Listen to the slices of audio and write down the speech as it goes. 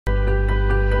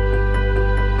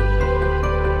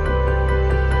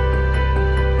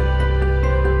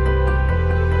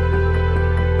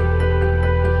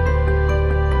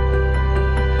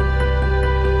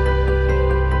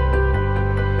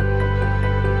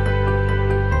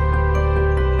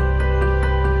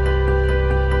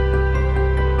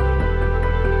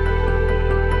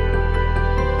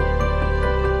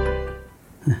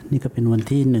ก็เป็นวัน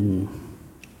ที่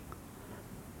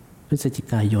1 พฤศจิ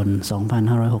กายน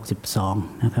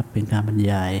 2562 นะครับเป็นการบรร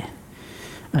ยาย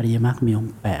อริยมรรคมีอง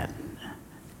ค์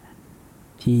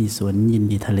 8ที่สวนยิน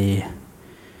ดีทะเล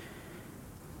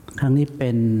ครั้งนี้เป็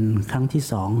นครั้งที่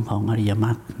2ของอริยม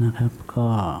รรคนะครับ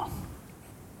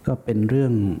ก็เป็นเรื่อ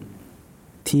ง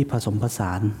ที่ผสมผส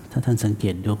านถ้าท่านสังเก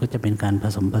ตดูก็จะเป็นการผ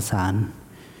สมผสาน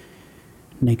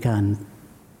ในการ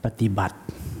ปฏิบัติ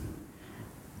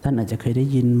ท่านอาจจะเคยได้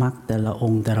ยินมรรคแต่ละอ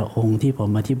งค์ที่ผม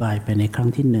อธิบายไปในครั้ง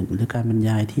ที่1หรือการบรรย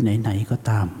ายที่ไหนๆก็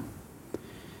ตาม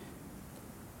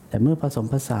แต่เมื่อผสม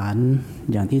ผสาน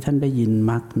อย่างที่ท่านได้ยิน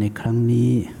มรรคในครั้ง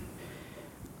นี้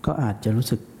ก็อาจจะรู้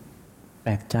สึกแป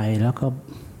ลกใจแล้วก็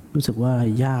รู้สึกว่า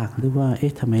ยากหรือว่า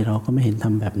ทำไมเราก็ไม่เห็นท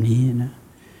ำแบบนี้นะ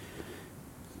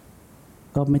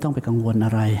ก็ไม่ต้องไปกังวลอ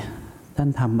ะไรท่าน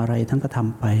ทำอะไรท่านก็ท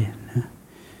ำไปนะ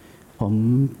ผม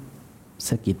ส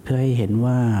ะกิดเพื่อให้เห็น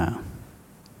ว่า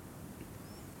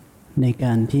ในก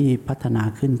ารที่พัฒนา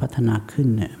ขึ้น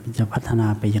เนี่ยจะพัฒนา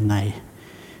ไปยังไง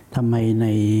ทำไม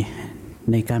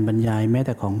ในการบรรยายแม้แ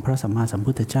ต่ของพระสัมมาสัม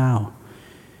พุทธเจ้า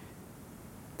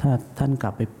ถ้าท่านกลั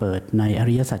บไปเปิดในอ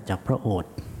ริยสัจจากพระโอษ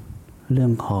ฐ์เรื่อ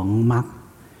งของมรรค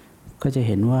ก็จะเ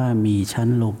ห็นว่ามีชั้น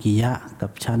โลกิยะกั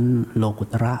บชั้นโลกุ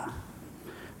ตระ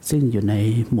ซึ่งอยู่ใน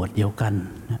หมวดเดียวกัน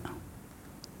นะ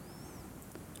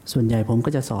ส่วนใหญ่ผมก็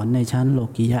จะสอนในชั้นโล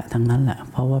กิยะทั้งนั้นแหละ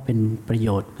เพราะว่าเป็นประโย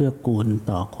ชน์เพื่อกูล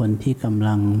ต่อคนที่กำ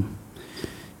ลัง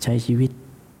ใช้ชีวิต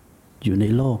อยู่ใน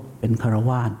โลกเป็นฆรา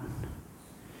วาส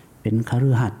เป็นคฤ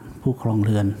หัสถ์ผู้ครองเ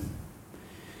รือน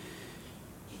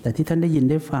แต่ที่ท่านได้ยิน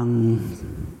ได้ฟัง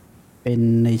เป็น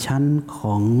ในชั้นข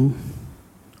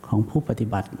องผู้ปฏิ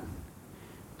บัติ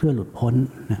เพื่อหลุดพ้น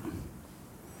นะ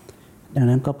ดัง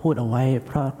นั้นก็พูดเอาไว้เ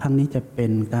พราะครั้งนี้จะเป็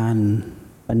นการ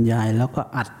บรรยายแล้วก็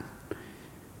อัด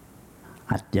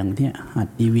อย่างเนี้ยอัด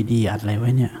DVD อัดอะไรไ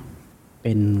ว้เนี่ยเ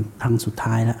ป็นครั้งสุด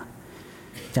ท้ายแล้ว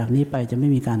จากนี้ไปจะไม่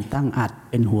มีการตั้งอัด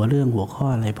เป็นหัวเรื่องหัวข้อ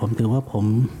อะไรผมถือว่าผม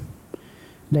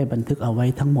ได้บันทึกเอาไว้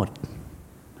ทั้งหมด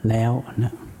แล้วน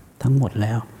ะทั้งหมดแ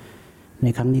ล้วใน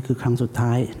ครั้งนี้คือครั้งสุดท้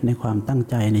ายในความตั้ง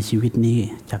ใจในชีวิตนี้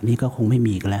จากนี้ก็คงไม่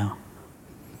มีอีกแล้ว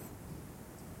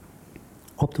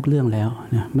ครบทุกเรื่องแล้ว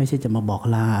นะไม่ใช่จะมาบอก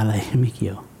ลาอะไรไม่เ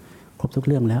กี่ยวครบทุกเ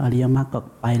รื่องแล้วอริยมรรคก็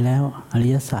ไปแล้วอริ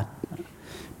ยสัจ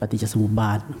ปฏิจจสมุปบ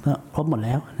าทก็ครบหมดแ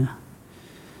ล้วนะ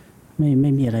ไ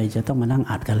ม่มีอะไรจะต้องมานั่ง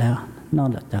อัดกันแล้วนอก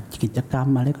จากกิจกรรม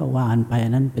อะไรก็ว่ากันไป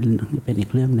นั้นเป็นอี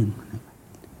กเรื่องหนึ่ง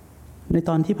ใน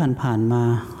ตอนที่ผ่านมา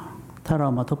ถ้าเรา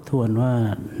มาทบทวนว่า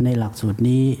ในหลักสูตร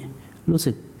นี้รู้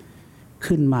สึก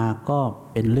ขึ้นมาก็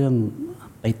เป็นเรื่อง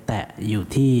ไปแตะอยู่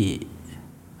ที่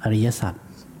อริยสัจ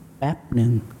แป๊บหนึ่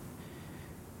ง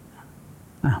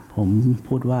ผม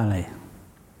พูดว่าอะไร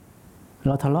เร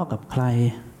าทะเลาะกับใคร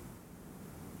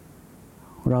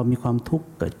เรามีความทุกข์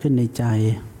เกิดขึ้นในใจ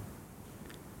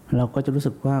เราก็จะรู้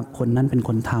สึกว่าคนนั้นเป็นค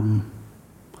นท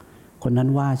ำคนนั้น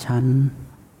ว่าฉัน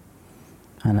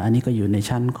อันนี้ก็อยู่ใน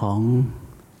ชั้นของ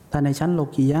ถ้าในชั้นโล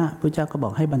กิยะพระเจ้าก็บอ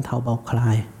กให้บรรเทาเบาคลา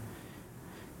ย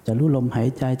จะรู้ลมหาย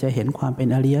ใจจะเห็นความเป็น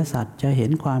อริยสัจจะเห็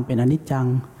นความเป็นอนิจจัง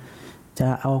จะ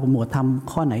เอาหมวดธรรม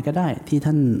ข้อไหนก็ได้ที่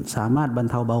ท่านสามารถบรร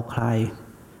เทาเบาคลาย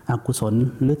อกุศล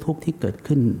หรือทุกข์ที่เกิด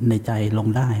ขึ้นในใจลง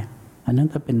ได้อันนั้น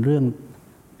ก็เป็นเรื่อง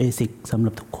เบสิกสำห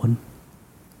รับทุกคน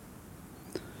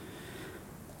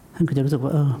ท่านก็จะรู้สึกว่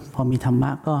าพอมีธรรมะ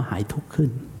ก็หายทุกข์ขึ้น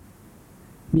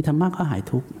มีธรรมะก็หาย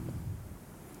ทุกข์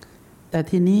แต่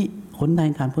ทีนี้หนทา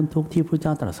งการพ้นทุกข์ที่พระเจ้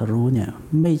าตรัสรู้เนี่ย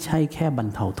ไม่ใช่แค่บรร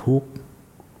เทาทุกข์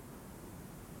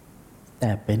แ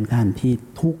ต่เป็นการที่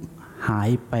ทุกข์หาย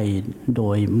ไปโด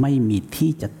ยไม่มีที่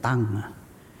จะตั้ง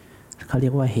เขาเรี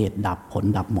ยกว่าเหตุดับผล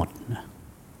ดับหมดนะ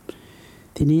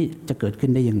ทีนี้จะเกิดขึ้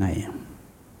นได้ยังไง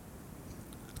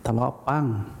ทะเลาะปั้ง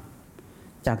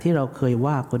จากที่เราเคย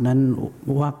ว่าคน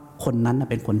นั้น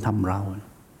เป็นคนทำเรา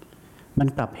มัน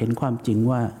กลับเห็นความจริง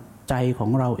ว่าใจขอ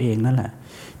งเราเองนั่นแหละ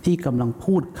ที่กำลัง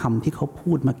พูดคำที่เขา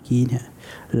พูดเมื่อกี้เนี่ย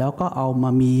แล้วก็เอามา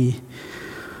มี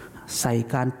ใส่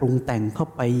การปรุงแต่งเข้า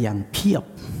ไปอย่างเพียบ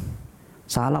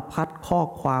สารพัดข้อ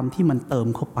ความที่มันเติม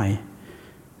เข้าไป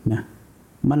นะ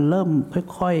มันเริ่ม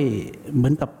ค่อยๆเหมื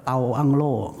อนกับเตาอั้งโ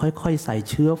ล่ค่อยๆใส่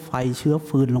เชื้อไฟเชื้อ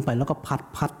ฟืนลงไปแล้วก็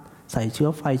พัดใส่เชื้อ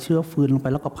ไฟเชื้อฟืนลงไป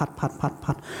แล้วก็พั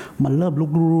ดมันเริ่ม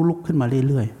ลุกขึ้นมา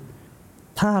เรื่อย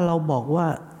ๆถ้าเราบอกว่า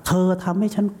เธอทำให้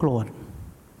ฉันโกรธ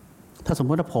ถ้าสมม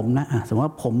ติว่าผมนะสมมติ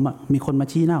ว่าผมมีคนมา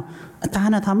ชี้หน้าอาจาร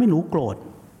ย์ทำให้หนูโกรธ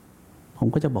ผม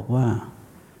ก็จะบอกว่า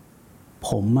ผ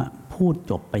มพูด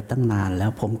จบไปตั้งนานแล้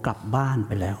วผมกลับบ้านไ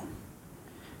ปแล้ว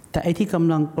แต่ไอ้ที่ก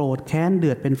ำลังโกรธแค้นเดื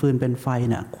อดเป็นฟืนเป็นไฟ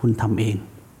เนี่ยคุณทำเอง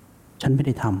ฉันไม่ไ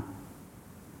ด้ท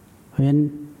ำเพราะฉะนั้น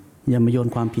อย่ามาโยน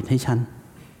ความผิดให้ฉัน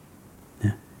น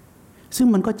ะซึ่ง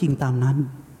มันก็จริงตามนั้น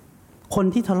คน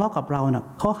ที่ทะเลาะกับเราเนี่ย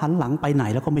เขาหันหลังไปไหน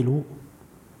แล้วก็ไม่รู้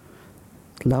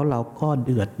แล้วเราก็เ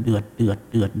ดื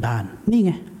อดด้านนี่ไ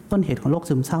งต้นเหตุของโรค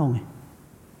ซึมเศร้าไง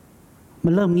มั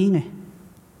นเริ่มงี้ไง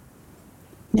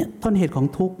เนี่ยต้นเหตุของ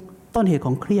ทุกข์ต้นเหตุข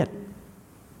องเครียด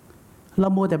เรา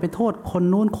โมวแต่ไปโทษคน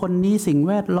นู้นคนนี้สิ่ง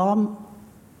แวดล้อม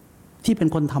ที่เป็น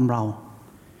คนทำเรา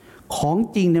ของ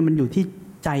จริงเนี่ยมันอยู่ที่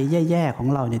ใจแย่ๆของ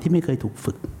เราเนี่ยที่ไม่เคยถูก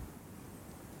ฝึก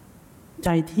ใจ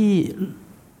ที่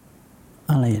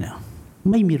อะไรเนี่ย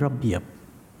ไม่มีระเบียบ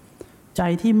ใจ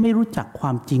ที่ไม่รู้จักคว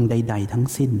ามจริงใดๆทั้ง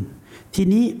สิ้นที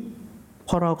นี้พ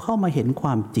อเราเข้ามาเห็นคว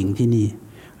ามจริงที่นี่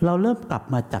เราเริ่มกลับ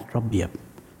มาจัดระเบียบ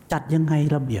จัดยังไง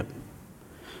ระเบียบ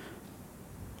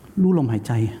รู้ลมหายใ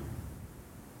จ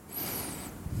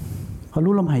พอ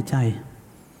รู้ลมหายใจ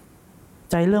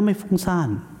ใจเริ่มไม่ฟุ้งซ่าน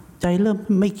ใจเริ่ม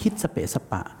ไม่คิดสเปะส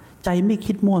ปะใจไม่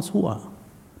คิดมั่วซั่ว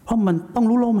เพราะมันต้อง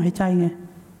รู้ลมหายใจไง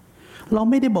เรา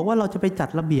ไม่ได้บอกว่าเราจะไปจัด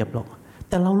ระเบียบหรอก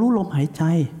แต่เรารู้ลมหายใจ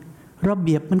ระเ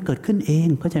บียบมันเกิดขึ้นเอง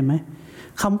เข้าใจไหม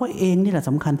คำว่าเองนี่แหละ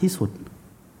สำคัญที่สุด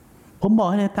ผมบอก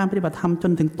ในการปฏิบัติธรรมจ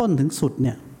นถึงต้นถึงสุดเ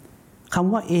นี่ยค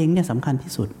ำว่าเองเนี่ยสำคัญ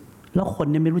ที่สุดแล้วคน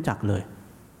เนี่ยไม่รู้จักเลย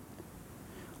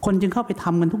คนจึงเข้าไปท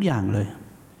ำกันทุกอย่างเลย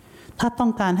ถ้าต้อ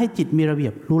งการให้จิตมีระเบี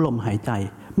ยบรู้ลมหายใจ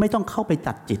ไม่ต้องเข้าไป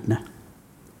จัดจิตนะ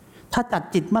ถ้าจัด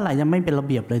จิตเมื่อไหร่จะไม่เป็นระ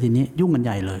เบียบเลยทีนี้ยุ่งกันให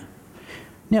ญ่เลย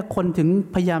เนี่ยคนถึง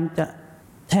พยายามจะ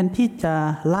แทนที่จะ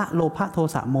ละโลภะโท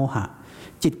สะโมหะ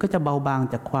จิตก็จะเบาบาง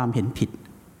จากความเห็นผิด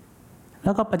แ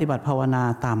ล้วก็ปฏิบัติภาวนา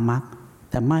ตามมรรค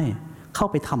แต่ไม่เข้า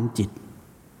ไปทำจิต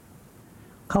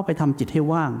เข้าไปทำจิตให้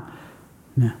ว่าง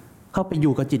นะเข้าไปอ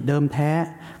ยู่กับจิตเดิมแท้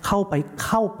เข้าไ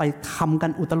ปทำกั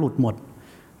นอุตลุดหมด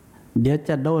เดี๋ยว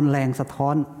จะโดนแรงสะท้อ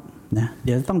นนะเ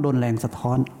ดี๋ยวต้องโดนแรงสะท้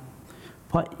อนเ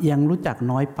พราะยังรู้จัก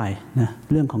น้อยไปนะ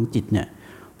เรื่องของจิตเนี่ย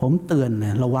ผมเตือนเล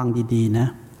ยระวังดีๆนะ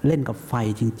เล่นกับไฟ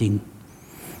จริง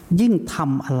ๆยิ่งท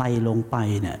ำอะไรลงไป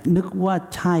เนี่ยนึกว่า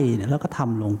ใช่เนี่ยแล้วก็ท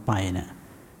ำลงไปเนี่ย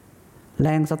แร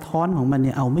งสะท้อนของมันเ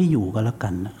นี่ยเอาไม่อยู่ก็แล้วกั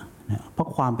นนะเพราะ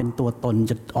ความเป็นตัวตน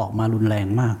จะออกมารุนแรง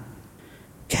มาก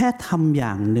แค่ทำอ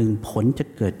ย่างหนึ่งผลจะ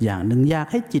เกิดอย่างหนึ่งอยาก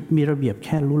ให้จิตมีระเบียบแ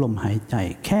ค่รู้ลมหายใจ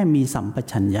แค่มีสัมป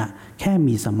ชัญญะแค่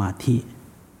มีสมาธิ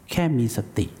แค่มีส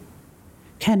ติ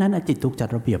แค่นั้นจิตถูกจัด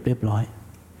ระเบียบเรียบร้อย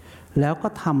แล้วก็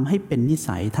ทำให้เป็นนิ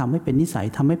สัยทำให้เป็นนิสัย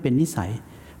ทำให้เป็นนิสัย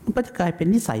มันก็จะกลายเป็น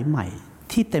นิสัยใหม่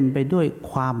ที่เต็มไปด้วย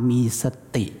ความมีส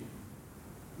ติ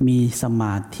มีสม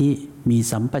าธิมี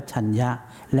สัมปชัญญะ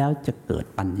แล้วจะเกิด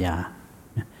ปัญญา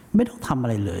ไม่ต้องทำอะ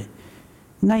ไรเลย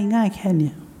ง่ายๆแค่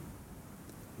นี้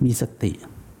มีสติ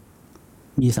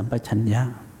มีสัมปชัญญะ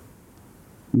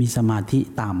มีสมาธิ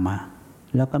ตามมา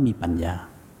แล้วก็มีปัญญา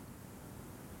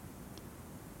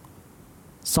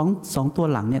สองตัว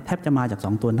หลังเนี่ยแทบจะมาจากส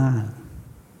องตัวหน้า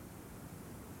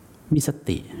มีส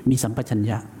ติมีสัมปชัญ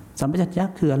ญะสัมปชัญญะ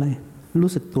คืออะไร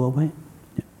รู้สึกตัวไว้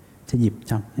จะหยิบ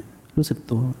จับรู้สึก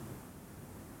ตัว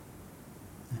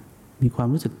มีความ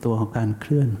รู้สึกตัวของการเค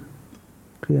ลื่อน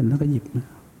แล้วก็หยิบ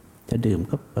จะดื่ม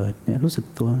ก็เปิดเนี่ยรู้สึก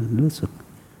ตัวรู้สึก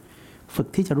ฝึก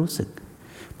ที่จะรู้สึก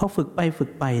พอฝึกไ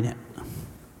ปเนี่ย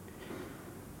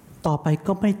ต่อไป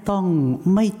ก็ไม่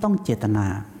ต้องเจตนา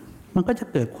มันก็จะ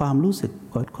เกิดความรู้สึก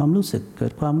เกิดความรู้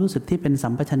สึกที่เป็นสั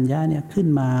มปชัญญะเนี่ยขึ้น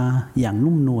มาอย่าง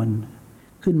นุ่มนวล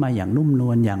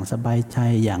อย่างสบายใจ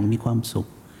อย่างมีความสุข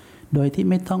โดยที่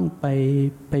ไม่ต้องไ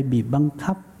ปบีบบัง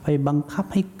คับไปบังคับ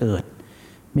ให้เกิด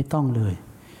ไม่ต้องเลย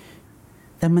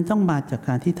แต่มันต้องมาจากก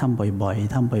ารที่ทำบ่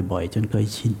อยๆจนเคย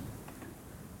ชิน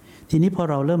ทีนี้พอ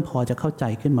เราเริ่มพอจะเข้าใจ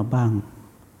ขึ้นมาบ้าง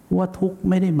ว่าทุกข์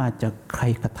ไม่ได้มาจากใคร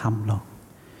กระทำหรอก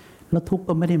แล้วทุกข์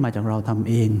ก็ไม่ได้มาจากเราทำ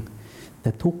เองแต่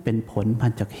ทุกข์เป็นผลมา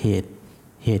จากเหตุ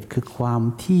คือความ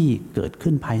ที่เกิด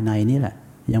ขึ้นภายในนี่แหละ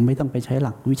ยังไม่ต้องไปใช้ห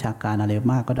ลักวิชาการอะไร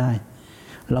มากก็ได้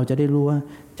เราจะได้รู้ว่า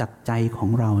จากใจของ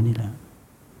เรานี่แหละ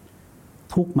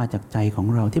ทุกข์มาจากใจของ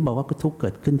เราที่บอกว่าทุกข์เกิ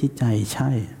ดขึ้นที่ใจใช่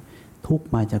ทุกข์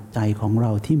มาจากใจของเร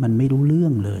าที่มันไม่รู้เรื่อ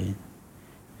งเลย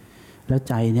แล้ว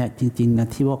ใจเนี่ยจริงๆนะ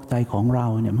ที่ว่าใจของเรา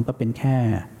เนี่ยมันก็เป็นแ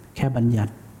ค่บัญญั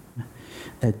ติ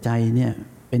แต่ใจเนี่ย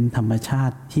เป็นธรรมชา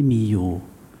ติที่มีอยู่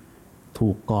ถู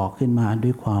กก่อขึ้นมาด้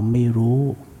วยความไม่รู้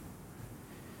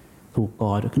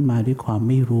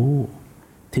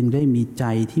ถึงได้มีใจ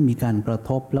ที่มีการกระท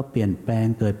บแล้วเปลี่ยนแปลง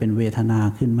เกิดเป็นเวทนา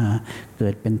ขึ้นมาเกิ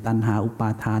ดเป็นตัณหาอุปา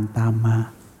ทานตามมา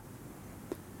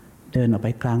เดินออกไป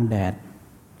กลางแดด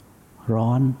ร้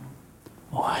อน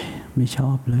โอ้ยไม่ชอ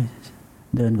บเลย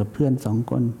เดินกับเพื่อน2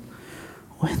 คน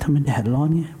โอ้ยทำไมแดดร้อน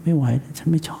เนี่ยไม่ไหวฉัน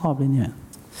ไม่ชอบเลยเนี่ย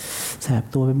แสบ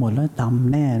ตัวไปหมดแล้วด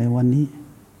ำแน่เลยวันนี้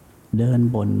เดิน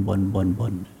บ่น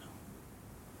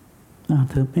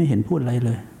เธอไม่เห็นพูดอะไรเล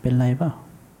ยเป็นไรเปล่า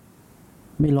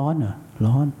ไม่ร้อนเหรอ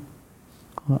ร้อน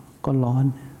ก็ร้อน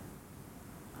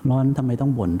ทำไมต้อ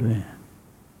งบ่นด้วย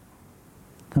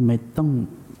ทำไม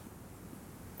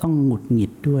ต้องหงุดหงิ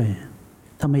ดด้วย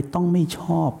ทำไมต้องไม่ช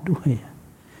อบด้วย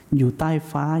อยู่ใต้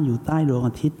ฟ้าอยู่ใต้ดวง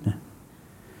อาทิตย์นะ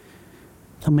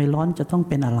ทำไมร้อนจะต้อง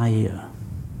เป็นอะไรอ่ะ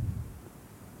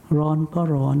ร้อนก็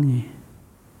ร้อนไง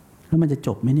แล้วมันจะจ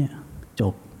บไหมเนี่ยจ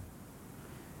บ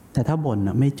แต่ถ้าบ่น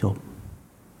อ่ะไม่จบ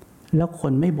แล้วค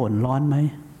นไม่บ่นร้อนไหม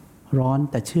ร้อน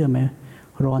แต่เชื่อไหม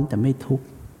ร้อนแต่ไม่ทุกข์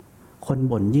คน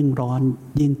บ่นยิ่งร้อน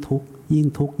ยิ่งทุกข์ยิ่ง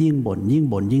ทุกข์ยิ่งบ่นยิ่ง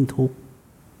บ่นยิ่งทุกข์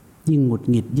ยิ่งหงุด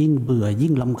หงิดยิ่งเบื่อ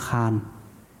ยิ่งรำคาญ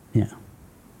เนี่ย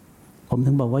ผม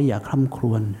ถึงบอกว่าอย่าคร่ำคร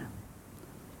วญ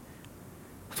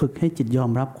ฝึกให้จิตยอ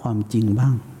มรับความจริงบ้า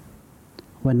ง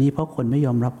วันนี้เพราะคนไม่ย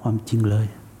อมรับความจริงเลย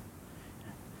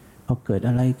พอเกิด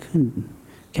อะไรขึ้น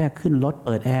แค่ขึ้นรถเ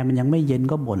ปิดแอร์มันยังไม่เย็น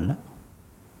ก็บ่นแล้ว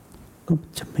ก็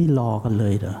จะไม่รอกันเล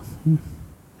ยเหรอ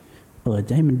เปิดจ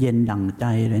ะให้มันเย็นดั่งใจ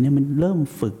อะไรเนี่ยมันเริ่ม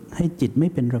ฝึกให้จิตไม่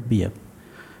เป็นระเบียบ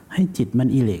ให้จิตมัน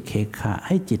อิเลเคขะใ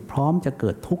ห้จิตพร้อมจะเกิ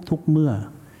ดทุกเมื่อ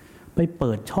ไปเ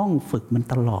ปิดช่องฝึกมัน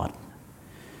ตลอด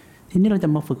ทีนี้เราจะ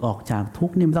มาฝึกออกจากทุ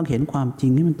กนี่มันต้องเห็นความจริ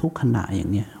งที่มันทุกขณะอย่า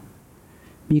งเนี้ย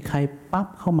มีใครปั๊บ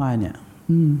เข้ามาเนี่ย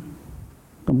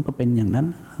มันก็เป็นอย่างนั้น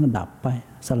ก็ดับไป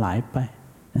สลายไป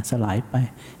สลายไป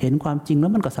เห็นความจริงแล้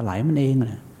วมันก็สลายมันเองเ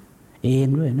ลยเอง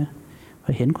ด้วยนะพ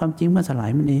อเห็นความจริงมันสลา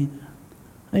ยมันเอง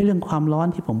ไอ้เรื่องความร้อน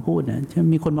ที่ผมพูดเนี่ยจะ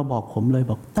มีคนมาบอกผมเลย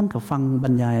บอกตั้งแต่ฟังบร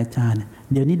รยายอาจารย์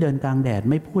เดี๋ยวนี้เดินกลางแดด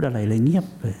ไม่พูดอะไรเลยเงียบ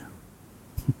เลย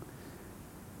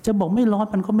จะบอกไม่ร้อน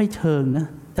มันก็ไม่เชิงนะ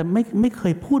แต่ไม่เค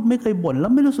ยพูดไม่เคยบ่นแล้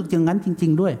วไม่รู้สึกอย่างนั้นจริ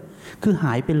งๆด้วยคือห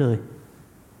ายไปเลย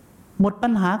หมดปั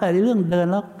ญหากับเรื่องเดิน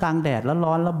แล้วกลางแดดแล้ว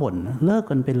ร้อนแล้วบ่นเลิก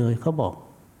กันไปเลยเขาบอก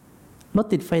รถ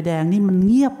ติดไฟแดงนี่มัน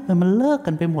เงียบเลยมันเลิก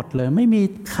กันไปหมดเลยไม่มี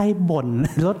ใครบ่น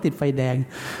รถติดไฟแดง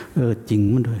จริง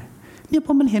มันด้วยเนี่ยพ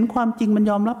อมันเห็นความจริงมัน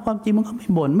ยอมรับความจริงมันก็ไม่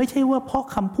บ่นไม่ใช่ว่าเพราะ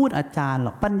คำพูดอาจารย์หร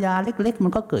อกปัญญาเล็กๆมั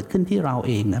นก็เกิดขึ้นที่เราเ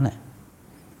องนั่นแหละ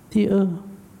ที่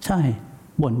ใช่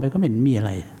บ่นไปก็ไม่เห็นมีอะไ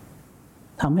ร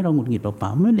ทำให้เราหงุดหงิดเปล่า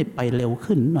ๆไม่ได้ไปเร็ว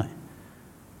ขึ้นหน่อย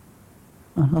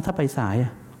แล้วถ้าไปสาย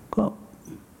ก็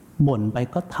บ่นไป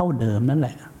ก็เท่าเดิมนั่นแห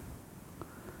ละ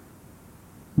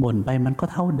บ่นไปมันก็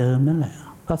เท่าเดิมนั่นแหละ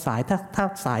ก็สายถ้า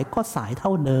สายก็สายเท่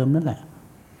าเดิมนั่นแหละ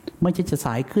ไม่ใช่จะส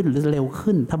ายขึ้นหรือเร็ว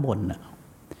ขึ้นถ้าบ่น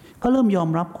ก็เริ่มยอม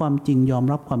รับความจริงยอม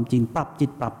รับความจริงปรับจิต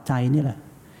ปรับใจนี่แหละ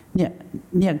เ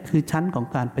นี่ยคือชั้นของ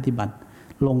การปฏิบัติ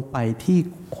ลงไปที่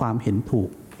ความเห็นถูก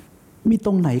มีต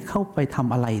รงไหนเข้าไปท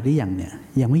ำอะไรหรือยังเนี่ย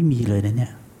ยังไม่มีเลยนะเนี่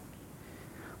ย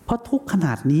เพราะทุกขน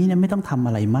าดนี้เนี่ยไม่ต้องทำอ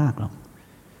ะไรมากหรอก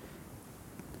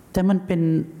แต่มันเ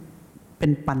ป็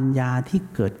นปัญญาที่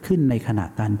เกิดขึ้นในขณะ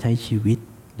การใช้ชีวิต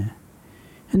นะ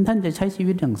ท่านจะใช้ชี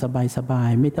วิตอย่างสบาย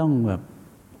ๆไม่ต้องแบบ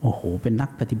โอ้โหเป็นนัก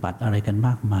ปฏิบัติอะไรกันม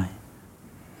ากมาย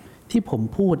ที่ผม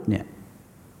พูดเนี่ย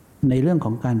ในเรื่องข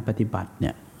องการปฏิบัติเ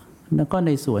นี่ยแล้วก็ใ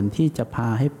นส่วนที่จะพา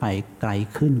ให้ไปไกล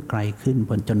ขึ้น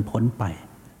จนพ้นไ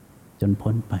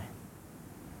ป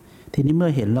ทีนี้เมื่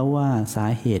อเห็นแล้วว่าสา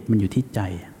เหตุมันอยู่ที่ใจ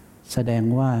แสดง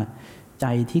ว่าใจ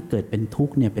ที่เกิดเป็นทุก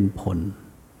ข์เนี่ยเป็นผล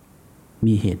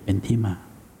มีเหตุเป็นที่มา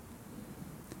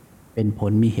เป็นผ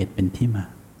ลมีเหตุเป็นที่มา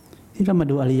ที่เรามา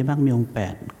ดูอริยมรรคมีองค์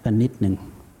8กันนิดหนึ่ง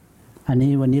อัน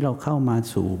นี้วันนี้เราเข้ามา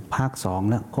สู่ภาค2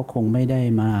แล้วก็คงไม่ได้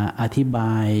มาอธิบ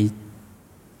าย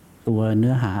ตัวเ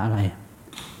นื้อหาอะไร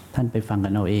ท่านไปฟังกั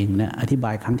นเอาเองนะอธิบ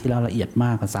ายครั้งที่แล้วละเอียดม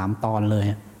ากกับ3 ตอนเลย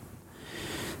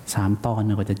3 ตอน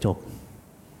ก็จะจบ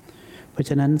เพราะฉ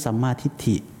ะนั้นสัมมาทิฏ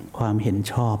ฐิความเห็น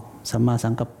ชอบสัมมาสั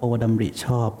งกัปโปดำริช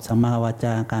อบสัมมาวาจ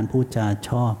าการพูดจา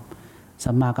ชอบ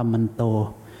สัมมากัมมันโต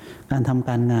การทำก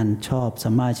ารงานชอบสั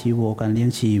มมาชีโวการเลี้ยง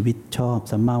ชีวิตชอบ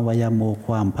สัมมาวายโมค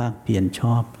วามภาคเพียรช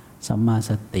อบสัมมา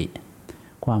สติ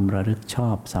ความระลึกชอ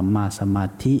บสัมมาสมา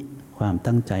ธิความ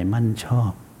ตั้งใจมั่นชอ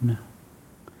บนะ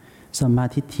สัมมา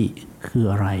ทิฏฐิคือ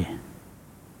อะไร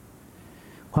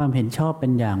ความเห็นชอบเป็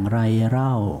นอย่างไรเล่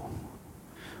า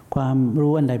ความ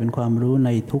รู้อันใดเป็นความรู้ใน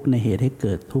ทุกข์ในเหตุให้เ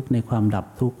กิดทุกข์ในความดับ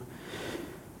ทุกข์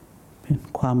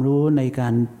ความรู้ในกา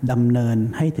รดำเนิน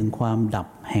ให้ถึงความดับ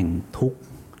แห่งทุกข์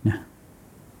นะ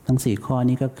ทั้ง4 ข้อ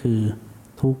นี้ก็คือ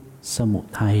ทุกข์สมุ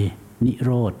ทัยนิโ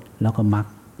รธแล้วก็มรรค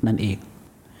นั่นเอง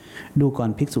ดูก่อน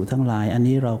ภิกษุทั้งหลายอัน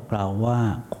นี้เรากล่าวว่า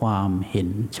ความเห็น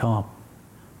ชอบ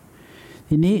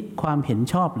ทีนี้ความเห็น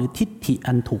ชอบหรือทิฏฐิ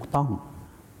อันถูกต้อง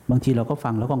บางทีเราก็ฟั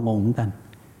งแล้วก็งงเหมือนกัน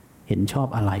เห็นชอบ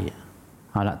อะไร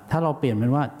เอาละถ้าเราเปลี่ยนเป็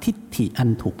นว่าทิฏฐิอัน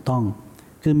ถูกต้อง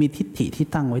คือมีทิฏฐิที่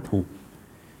ตั้งไว้ถูก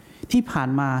ที่ผ่าน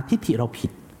มาทิฏฐิเราผิ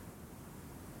ด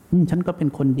ฉันก็เป็น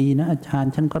คนดีนะอาจาร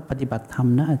ย์ฉันก็ปฏิบัติธรรม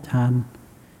นะอาจารย์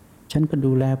ฉันก็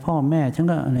ดูแลพ่อแม่ฉัน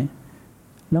ก็อะไร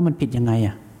แล้วมันผิดยังไง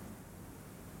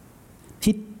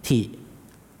ทิฏฐิ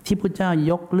ที่พระเจ้า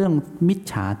ยกเรื่องมิจ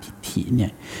ฉาทิฏฐิเนี่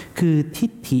ยคือทิ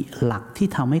ฏฐิหลักที่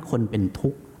ทำให้คนเป็นทุ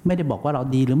กข์ไม่ได้บอกว่าเรา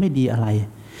ดีหรือไม่ดีอะไร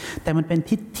แต่มันเป็น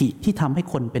ทิฏฐิที่ทำให้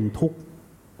คนเป็นทุกข์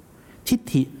ท ทิฏ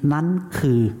ฐินั้น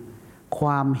คือคว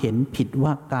ามเห็นผิดว่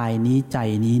ากายนี้ใจ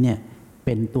นี้เนี่ยเ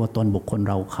ป็นตัวตนบุคคล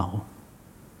เราเขา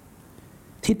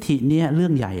ทิฏฐิเนี่ยเรื่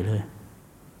องใหญ่เลย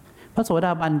พระโสด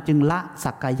าบันจึงละ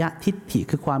สักกายทิฏฐิ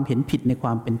คือความเห็นผิดในคว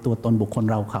ามเป็นตัวตนบุคคล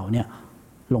เราเขาเนี่ย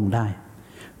ลงได้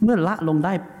เมื่อละลงไ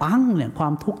ด้ปังเนี่ยควา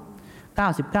มทุกข์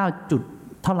99จุด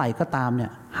เท่าไหร่ก็ตามเนี่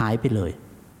ยหายไปเลย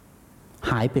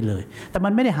หายไปเลยแต่มั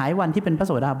นไม่ได้หายวันที่เป็นพระโ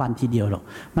สดาบันทีเดียวหรอก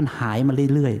มันหายมา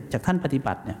เรื่อยๆจากท่านปฏิ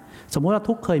บัติเนี่ยสมมติว่า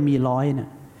ทุกเคยมี100เนี่ย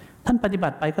ท่านปฏิบั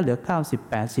ติไปก็เหลือ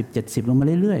90 80 70ลงมา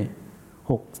เรื่อยๆ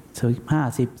60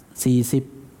 50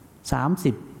 40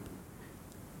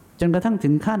 30จนกระทั่งถึ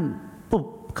งขั้นปุ๊บ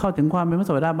เข้าถึงความเป็นพระโ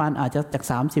สดาบันอาจจะจาก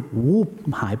30วูบ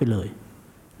หายไปเลย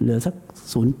เหลือสัก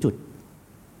0จุด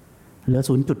เหลือ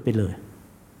0จุดไปเลย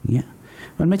อย่างเงี้ย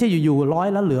มันไม่ใช่อยู่ๆ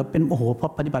100แล้วเหลือเป็นโอ้โหพอ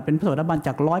ปฏิบัติเป็นพระโสดาบันจ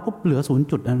าก100ปุ๊บเหลือ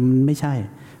0จุดมันไม่ใช่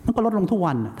มันก็ลดลงทุก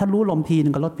วันถ้ารู้ลมทีนึ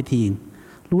งก็ลดไปที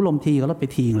รู้ลมทีก็ลดไป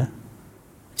ทีแล้ว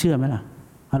เชื่อไหมล่ะ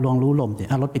ลองรู้ลมสิ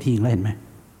ลดไปทีแล้วเห็นไหม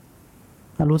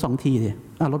รู้2ทีสิ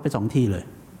ลดไป2ทีเลย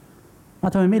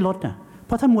ทำไมไม่ลดน่ะเพ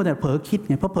ราะท่านมัวแต่เผลอคิด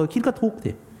ไงพอเผลอคิดก็ทุกข์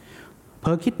สิเผล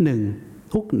อคิด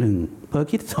1ทุกข์1เผลอ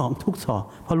คิด2ทุกข์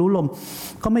2พอรู้ลม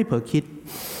ก็ไม่เผลอคิด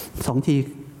2ที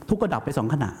ทุกข์ก็ดับไป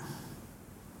2ขณะ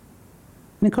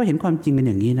นี่เขาเห็นความจริงกัน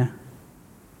อย่างนี้นะ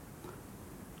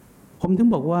ผมถึง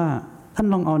บอกว่าท่าน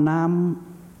ลองเอา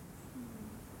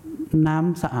น้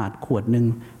ำสะอาดขวดหนึ่ง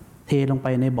เทลงไป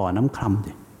ในบ่อน้ำคร่ำ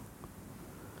สิ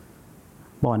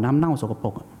บ่อน้ำเน่าสกปร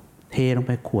กเทลงไ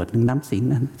ปขวดหนึ่งน้ำสิง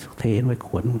นั้นเทลงไปข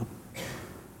วดนึง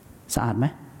สะอาดไหม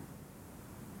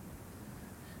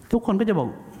ทุกคนก็จะบอก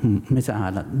ไม่สะอา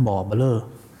ดละบ่อเบลอ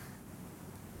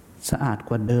สะอาดก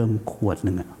ว่าเดิมขวดห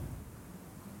นึ่ง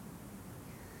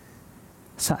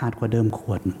สะอาดกว่าเดิมข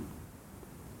วดนึง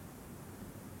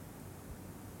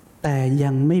แต่ยั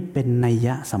งไม่เป็นนัยย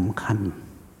ะสำคัญ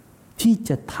ที่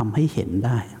จะทำให้เห็นไ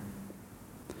ด้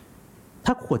ถ้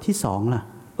าขวดที่2ล่ะ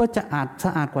ก็จะส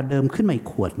ะอาดกว่าเดิมขึ้นมาอีก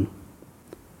ขวด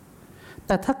แ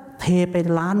ต่ถ้าเทไป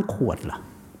ล้านขวดล่ะ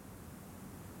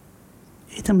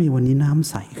ทำไมวันนี้น้ำ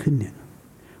ใสขึ้นเนี่ย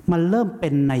มันเริ่มเป็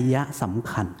นนัยยะสำ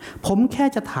คัญผมแค่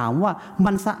จะถามว่า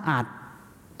มันสะอาด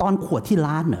ตอนขวดที่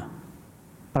ล้านเหรอ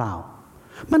เปล่า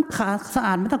มันสะอ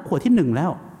าดมาตั้งขวดที่1แล้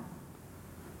ว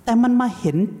แต่มันมาเ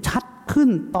ห็นชัดขึ้น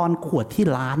ตอนขวดที่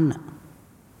ล้านน่ะ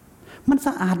มันส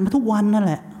ะอาดมาทุกวันนั่นแ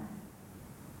หละ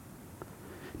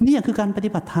นี่คือการปฏิ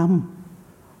บัติธรรม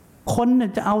คนเนี่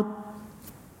ยจะเอา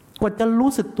กว่าจะ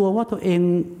รู้สึกตัวว่าตัวเอง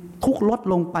ทุกลด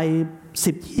ลงไป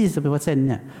 10-20% เ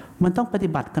นี่ยมันต้องปฏิ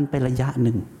บัติกันไประยะห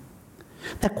นึ่ง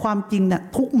แต่ความจริงเนี่ย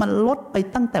ทุกมันลดไป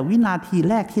ตั้งแต่วินาที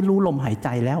แรกที่รู้ลมหายใจ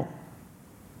แล้ว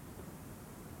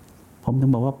ผมถึง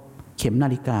บอกว่าเข็มนา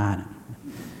ฬิกา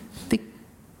ติ๊ก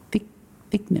ติ๊ก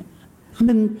ติ๊กเนี่ย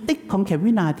1ติ๊กของเข็ม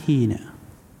วินาทีเนี่ย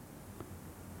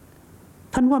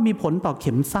ท่านว่ามีผลต่อเ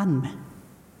ข็มสั้นไหม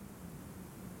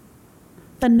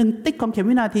แต่1ติ๊กของเข็ม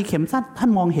วินาทีเข็มสั้นท่าน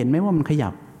มองเห็นไหมว่ามันขยั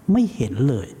บไม่เห็น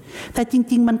เลยแต่จ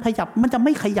ริงๆมันขยับมันจะไ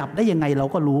ม่ขยับได้ยังไงเรา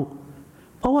ก็รู้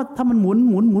เพราะว่าถ้ามันหมุ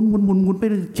นไป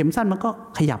เข็มสั้นมันก็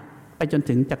ขยับไปจน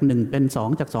ถึงจาก1เป็น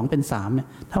2จาก2เป็น3เนี่ย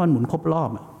ถ้ามันหมุนครบรอบ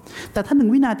แต่ถ้า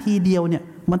1วินาทีเดียวเนี่ย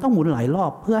มันต้องหมุนหลายรอ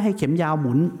บเพื่อให้เข็มยาวห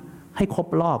มุนให้ครบ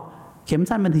รอบเข็ม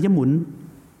สั้นมันถึงจะหมุน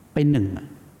ไป1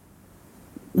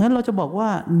งั้นเราจะบอกว่า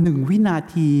1วินา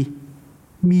ที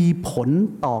มีผล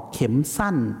ต่อเข็ม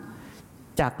สั้น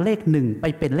จากเลข1ไป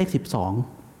เป็นเลข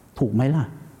12ถูกไหมล่ะ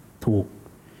ถูก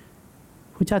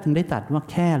พระเจ้าถึงได้ตรัสว่า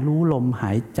แค่รู้ลมห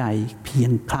ายใจเพีย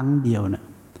งครั้งเดียวนะ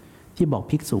ที่บอก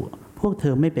ภิกษุพวกเธ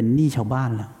อไม่เป็นหนี้ชาวบ้าน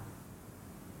แล้ว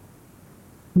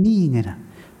นี่ไงนะ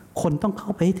คนต้องเข้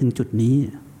าไปให้ถึงจุดนี้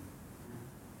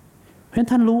เพราะฉะนั้น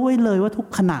ท่านรู้ไว้เลยว่าทุก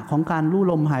ขณะของการรู้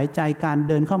ลมหายใจการ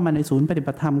เดินเข้ามาในศูนย์ปฏิ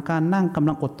บัติธรรมการนั่งกำ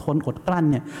ลังอดทนอดกลั้น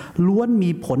เนี่ยล้วนมี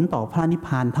ผลต่อพระนิพพ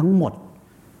านทั้งหมด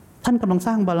ท่านกำลังส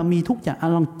ร้างบารมีทุกอย่าง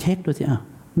ลองเช็คดูสิ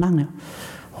นั่งเนี่ย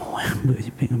โอ้ยเบื่อ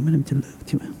ชิบหายไม่ได้จะเลิกใ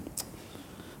ช่ไหม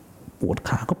ปวดข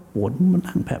าก็ปวดมัน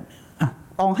นั่งแบบนี้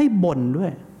ต่อให้บ่นด้ว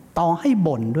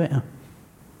ย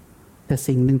แต่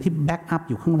สิ่งหนึ่งที่แบ็กอัพ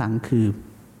อยู่ข้างหลังคือ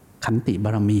ขันติบา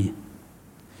รมี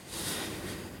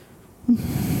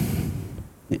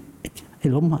ไอ้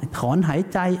ลมถอนหาย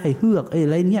ใจไอ้เฮือกไอ้อ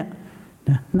ะไรเนี่ย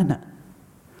นั่นน่ะ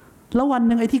แล้ววันห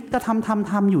นึ่งไอ้ที่กระท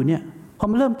ำอยู่เนี่ยพอ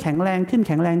มันเริ่มแข็งแรงขึ้น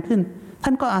ท่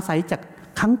านก็อาศัยจาก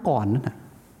ครั้งก่อนนั่นน่ะ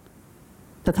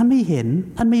แต่ท่านไม่เห็น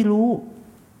ท่านไม่รู้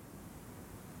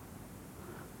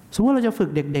สมมติเราจะฝึก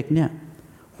เด็กๆเนี่ย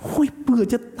โอ้ยเบื่อ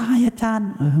จะตายอาจารย์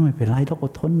ไม่เป็นไรต้องอ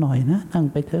ดทนหน่อยนะนั่ง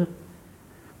ไปเถอะ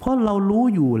เพราะเรารู้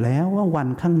อยู่แล้วว่าวัน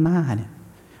ข้างหน้าเนี่ย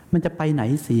มันจะไปไหน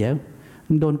เสีย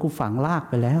โดนกูฝังลาก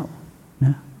ไปแล้วน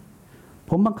ะ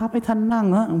ผมบังคับให้ท่านนั่ง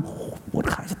นะปวด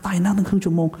ขาจะตายนั่งตั้งครึ่ง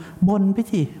ชั่วโมงบ่นไป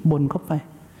สิบ่นเข้าไป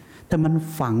แต่มัน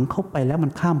ฝังเข้าไปแล้วมั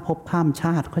นข้ามภพข้ามช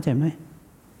าติเข้าใจไหม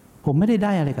ผมไม่ไ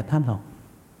ด้อะไรกับท่านหรอก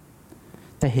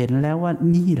แต่เห็นแล้วว่า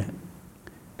นี่แหละ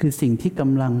คือสิ่งที่ก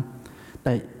ำลังแ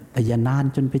ต่อย่านาน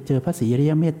จนไปเจอพระศรีอริ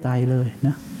ยเมตไตรเลยน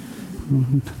ะ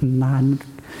นาน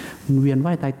เวียน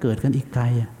ว่ายตายเกิดกันอีกไกล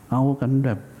เอากันแบ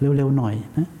บเร็วๆหน่อย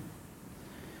นะ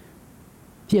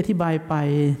ที่อธิบายไป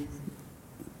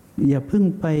อย่าเพิ่ง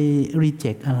ไปรีเ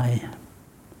จ็คอะไร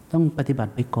ต้องปฏิบั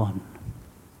ติไปก่อน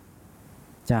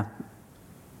จาก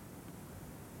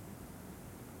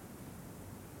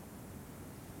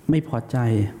ไม่พอใจ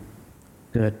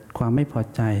เกิดความไม่พอ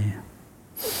ใจ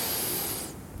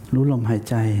รู้ลมหาย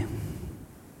ใจ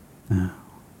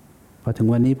พอถึง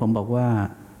วันนี้ผมบอกว่า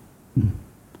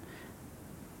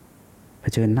เผ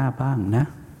ชิญหน้าบ้างนะ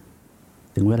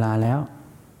ถึงเวลาแล้ว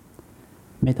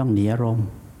ไม่ต้องหนีอารมณ์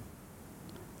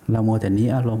เราโมแต่หนี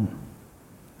อารมณ์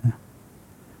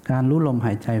การรู้ลมห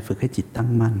ายใจฝึกให้จิตตั้ง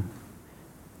มั่น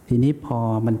ทีนี้พอ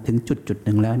มันถึงจุดห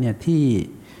นึ่งแล้วเนี่ยที่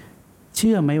เ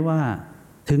ชื่อไหมว่า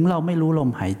ถึงเราไม่รู้ลม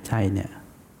หายใจเนี่ย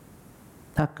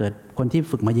ถ้าเกิดคนที่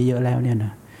ฝึกมาเยอะๆแล้วเนี่ยน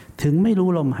ะถึงไม่รู้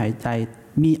ลมหายใจ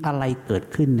มีอะไรเกิด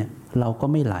ขึ้นเนี่ยเราก็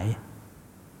ไม่ไหล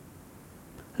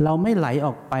เราไม่ไหลอ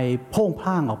อกไปโพ่งพ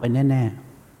ล่างออกไปแน่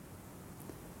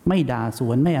ๆไม่ด่าส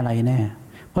วนไม่อะไรแน่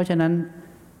เพราะฉะนั้น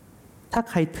ถ้า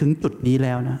ใครถึงจุดนี้แ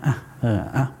ล้วนะ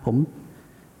ผม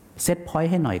เซตพอยต์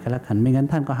ให้หน่อยก็แล้วกันไม่งั้น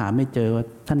ท่านก็หาไม่เจอว่า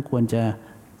ท่านควรจะ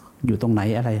อยู่ตรงไหน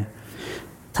อะไร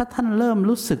ถ้าท่านเริ่ม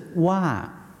รู้สึกว่า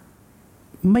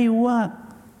ไม่ว่า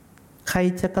ใคร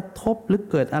จะกระทบหรือ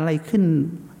เกิดอะไรขึ้น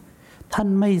ท่าน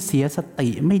ไม่เสียสติ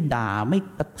ไม่ด่าไม่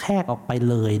กระแทกออกไป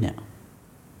เลยเนี่ย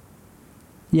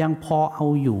ยังพอเอา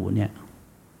อยู่เนี่ย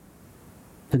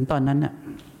ถึงตอนนั้นเนี่ย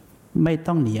ไม่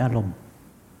ต้องหนีอารมณ์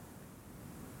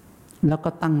แล้วก็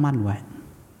ตั้งมั่นไว้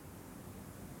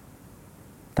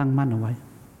ตั้งมั่นเอาไว้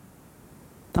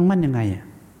ตั้งมั่นยังไง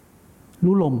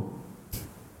รู้ลม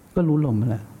ก็รู้ลมนั่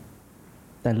นแหละ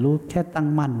แต่รู้แค่ตั้ง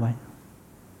มั่นไว้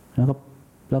แ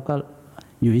ล้วก็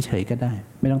อยู่เฉยๆก็ได้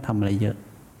ไม่ต้องทำอะไรเยอะ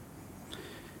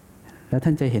แล้วท่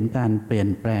านจะเห็นการเปลี่ยน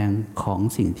แปลงของ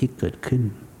สิ่งที่เกิดขึ้น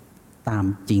ตาม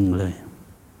จริงเลย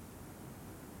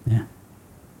นะ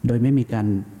โดยไม่มีการ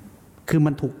คือ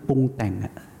มันถูกปรุงแต่ง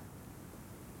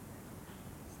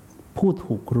ผู้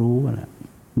ถูกรู้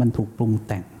มันถูกปรุง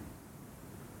แต่ง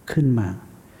ขึ้นมา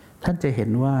ท่านจะเห็น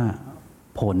ว่า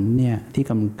ผลเนี่ยที่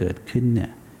กำลังเกิดขึ้นเนี่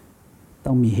ย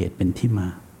ต้องมีเหตุเป็นที่มา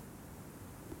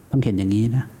ต้องเห็นอย่างนี้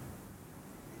นะ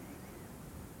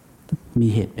มี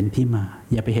เหตุเป็นที่มา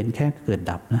อย่าไปเห็นแค่เกิด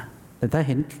ดับนะแต่ถ้าเ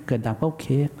ห็นเกิดดับก็โอเค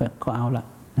ก็เอาละ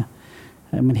นะ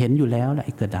มันเห็นอยู่แล้วแหละไ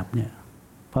อ้เกิดดับเนี่ย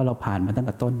เพราะเราผ่านมาตั้งแ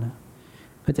ต่ต้นนะ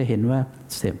ก็จะเห็นว่า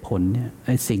เสพผลเนี่ยไ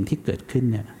อ้สิ่งที่เกิดขึ้น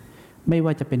เนี่ยไม่ว่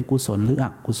าจะเป็นกุศลหรืออ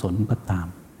กุศลก็ตาม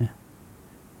นะ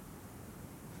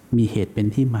มีเหตุเป็น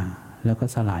ที่มาแล้วก็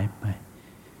สลายไป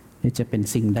นี่จะเป็น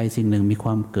สิ่งใดสิ่งหนึ่งมีคว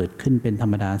ามเกิดขึ้นเป็นธร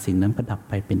รมดาสิ่งนั้นก็ดับ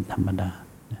ไปเป็นธรรมดา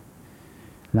นะ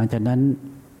หลังจากนั้น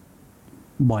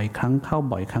บ่อยครั้งเข้า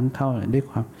ด้วย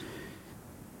ความ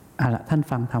ละท่าน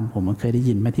ฟังธรรมผมเคยได้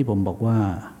ยินไหมที่ผมบอกว่า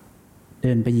เ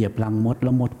ดินไปเหยียบรังมดแ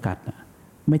ล้วมดกัด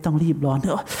ไม่ต้องรีบร้อน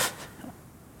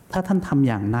ถ้าท่านทำ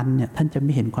อย่างนั้นเนี่ยท่านจะไ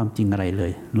ม่เห็นความจริงอะไรเล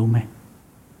ยรู้ไหม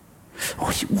โอ้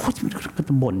ยก็จ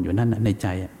ะบ่นอยู่นั่นในใจ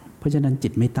เพราะฉะนั้นจิ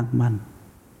ตไม่ตั้งมั่น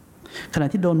ขณะ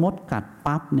ที่โดนมดกัด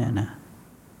ปั๊บเนี่ยนะ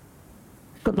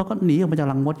เราก็หนีออกมาจาก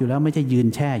รังมดอยู่แล้วไม่ใช่ยืน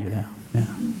แช่อยู่แล้วนะ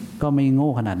ก็ไม่โ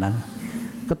ง่ขนาดนั้น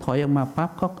ก็ถอยออกมาปั๊บ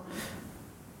ก็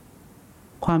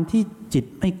ความที่จิต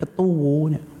ไม่กระตู้วู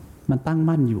เนี่ยมันตั้ง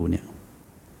มั่นอยู่เนี่ย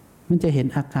มันจะเห็น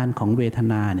อาการของเวท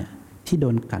นาเนี่ยที่โด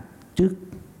นกัดจึ๊ก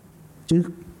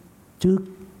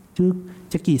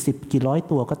จะกี่สิบกี่ร้อย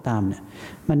ตัวก็ตามเนี่ย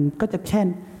มันก็จะแค่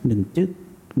1 จึ๊ก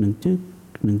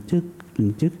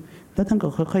แล้วท่านก็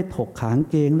ค่อยๆถกขาง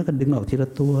เกงแล้วก็ดึงออกทีละ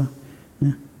ตัวน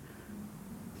ะ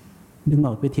ดึงอ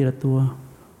อกไปทีละตัว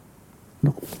แล้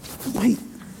วเ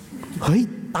ฮ้ย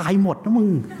ตายหมดนะมึง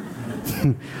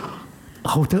เอ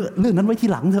าเถอะเรื่องนั้นไว้ที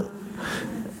หลังเถอะ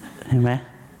เห็นไหม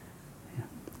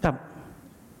กับ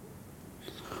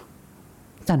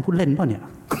อาจารย์พูดเล่นเปล่าเนี่ย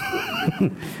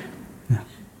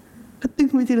ก็ดึง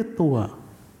ไว้ทีละตัว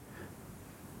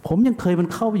ผมยังเคยมัน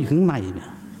เข้าไปอยู่ข้างในเนี่ย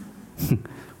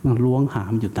มันล้วงหา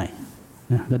มอยู่ไหน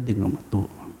นะแล้วดึงออกมาตัว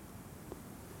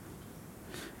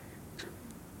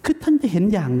คือท่านจะเห็น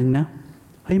อย่างหนึ่งนะ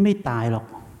เฮ้ยไม่ตายหรอก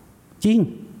จริง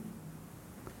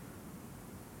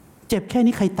เจ็บแค่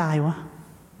นี้ใครตายวะ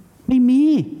ไม่มี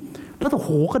แล้วโอ้โ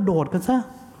หกระโดดกันซะ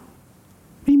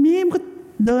ไม่มีมันก็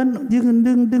เดินยืน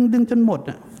ดึงจนหมด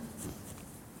อ่ะ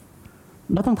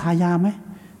แล้วต้องทายาไหม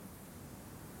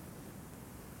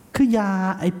คือยา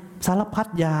ไอสารพัด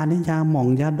ยาเนี่ยยาหม่อง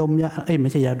ยาดมยาไม่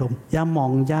ใช่ยาดมยาหม่อ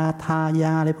งยาทาย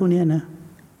าอะไรพวกนี้นะ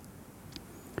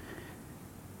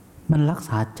มันรักษ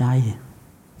าใจ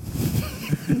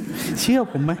เชื่อ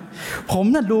ผมไหมผม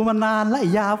น่ะดูมานานแล้ว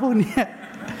ยาพวกนี้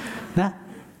นะ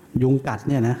ยุงกัดเ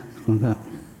นี่ยนะผมก็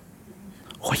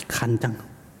โอ้ยคันจัง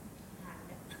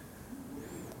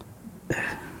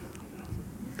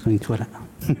คนชั่วละ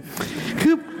คื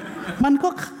อมัน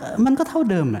ก็เท่า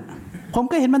เดิมอ่ะผม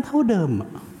ก็เห็นมันเท่าเดิม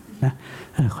นะ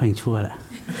คนชั่วละ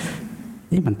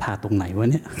นี่มันพาตรงไหนวะ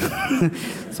เนี่ย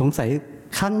สงสัย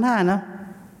ครั้งหน้านะ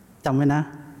จำไว้นะ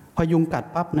พอยุงกัด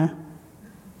ปั๊บนะ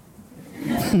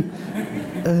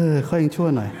ค่อยยังชั่ว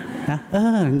หน่อยนะ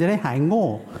จะได้หายโง่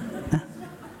นะ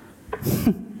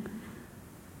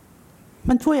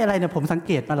มันช่วยอะไรเนี่ยผมสังเ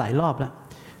กตมาหลายรอบแล้ว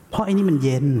เพราะไอ้นี่มันเ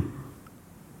ย็น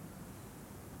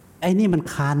ไอ้นี่มัน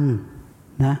คัน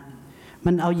นะ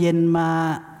มันเอาเย็นมา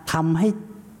ทำใ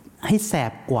ห้แส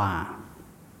บกว่า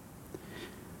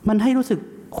มันให้รู้สึก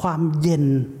ความเย็น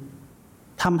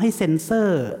ทำให้เซ็นเซอ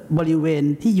ร์บริเวณ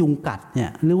ที่ยุงกัดเนี่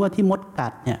ยหรือว่าที่มดกั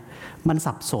ดเนี่ยมัน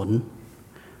สับสน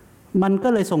มันก็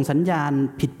เลยส่งสัญญาณ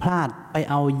ผิดพลาดไป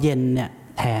เอาเย็นเนี่ย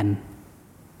แทน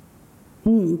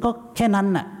ก็แค่นั้น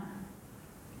น่ะ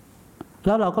แ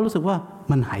ล้วเราก็รู้สึกว่า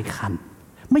มันหายคัน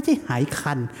ไม่ใช่หาย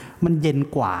คันมันเย็น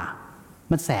กว่า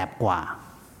มันแสบกว่า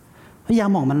เพราะยา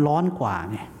หม่องมันร้อนกว่า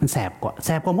ไงมันแสบก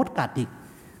ว่ามดกัดอีก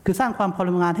คือสร้างความทร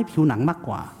มานให้ผิวหนังมากก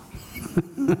ว่า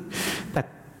แต่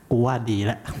กูว่าดีแ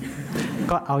ล้ว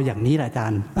ก็เอาอย่างนี้แหละอาจา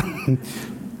รย์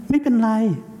ไม่เป็นไร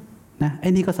นะไอ้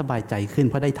นี่ก็สบายใจขึ้น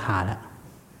เพราะได้ทาแล้ว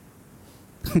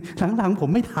หลังๆผม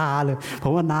ไม่ทาเลยผ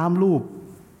มว่าน้ำรูป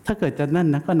ถ้าเกิดจะนั่น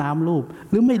นะก็น้ำรูป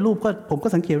หรือไม่รูปก็ผมก็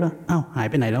สังเกตว่าอ้าวหาย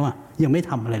ไปไหนแล้วอ่ะยังไม่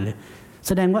ทำอะไรเลยแ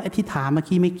สดงว่าไอ้ที่ทาเมื่อ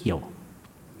กี้ไม่เกี่ยว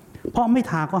เพราะไม่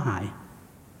ทาก็หาย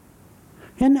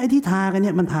ฉะนั้นไอ้ที่ทากันเ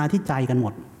นี่ยมันทาที่ใจกันหม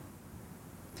ด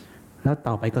แล้ว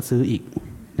ต่อไปก็ซื้ออีก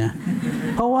นะ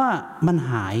เพราะว่ามัน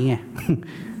หายไง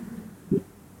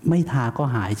ไม่ทาก็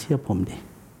หายเชื่อผมดิ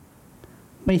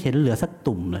ไม่เห็นเหลือสัก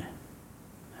ตุ่มเลย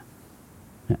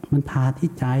มันทาที่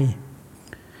ใจ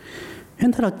ฉะนั้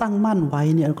นถ้าเราตั้งมั่นไว้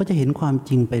เนี่ยเราก็จะเห็นความ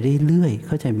จริงไปเรื่อยๆเ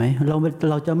ข้าใจไหมเ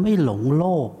ราจะไม่หลงโล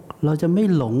กเราจะไม่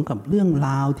หลงกับเรื่องร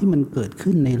าวที่มันเกิด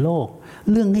ขึ้นในโลก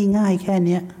เรื่องง่ายๆแค่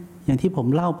นี้อย่างที่ผม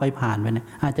เล่าไปผ่านไปเนี่ย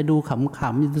อาจจะดูข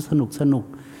ำๆดูสนุก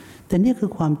แต่นี่คื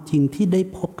อความจริงที่ได้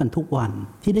พบกันทุกวัน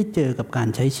ที่ได้เจอกับการ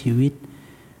ใช้ชีวิต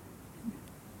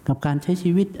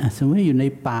สมมติอยู่ใน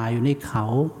ป่าอยู่ในเขา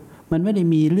มันไม่ได้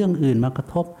มีเรื่องอื่นมากระ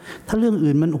ทบถ้าเรื่อง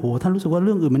อื่นมันโอ้โหท่านรู้สึกว่าเ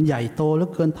รื่องอื่นมันใหญ่โตแล้ว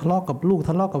เกินทะเลาะกับลูกท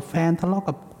ะเลาะกับแฟนทะเลาะ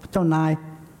กับเจ้านาย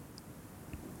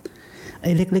ไ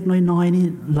อ้เล็กๆน้อยๆนี่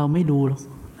เราไม่ดูหรอก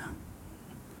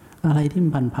อะไรที่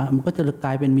มันผ่านมันก็จะกล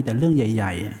ายเป็นมีแต่เรื่องให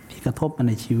ญ่ๆที่กระทบมาใ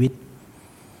นชีวิต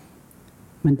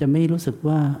มันจะไม่รู้สึก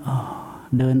ว่า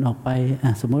เดินออกไป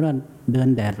สมมติว่าเดิน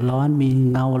แดดร้อนมี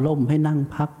เงาล่มให้นั่ง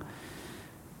พัก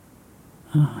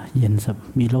เย็น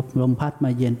มีลมพัดม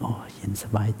าเย็นเย็นส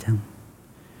บายจัง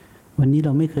วันนี้เร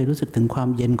าไม่เคยรู้สึกถึงความ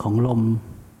เย็นของลม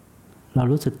เรา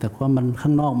รู้สึกแต่ว่ามันข้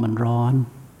างนอกมันร้อน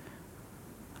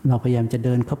เราพยายามจะเ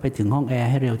ดินเข้าไปถึงห้องแอร์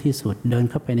ให้เร็วที่สุดเดิน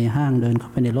เข้าไปในห้างเดินเข้า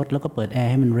ไปในรถแล้วก็เปิดแอร์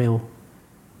ให้มันเร็ว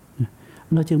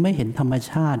เราจึงไม่เห็นธรรม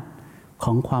ชาติข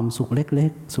องความสุขเล็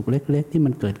กๆสุขเล็กๆที่มั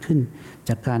นเกิดขึ้นจ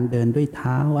ากการเดินด้วยเ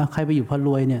ท้าใครไปอยู่พะร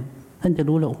วยเนี่ยท่านจะ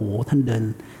รู้เลยโอ้โหท่านเดิน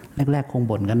แรกๆคง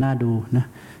บ่นกันน่าดูนะ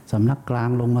สำนักกลาง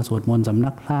ลงมาสวดมนต์สำ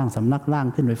นักล่าง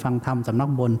ขึ้นไปฟังธรรมสำนัก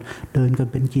บนเดินกัน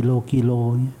เป็นกิโล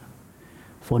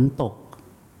ฝนตก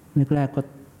แรกๆก็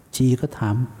ชีก็ถา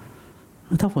ม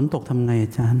ถ้าฝนตกทำไงอ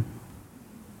าจารย์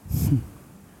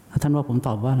ท่านว่าผมต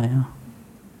อบว่าอะไร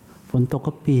ฝนตก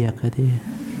ก็เปียกเลยที่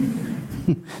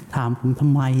ถามผมท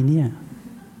ำไมเนี่ย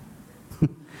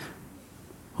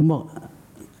ผมบอก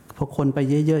พอคนไป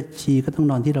เยอะๆชีก็ต้อง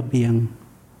นอนที่ระเบียง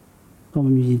ก็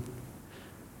มี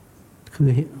คือ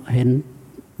เห็น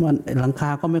ว่าหลังคา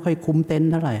ก็ไม่ค่อยคุ้มเต็นท์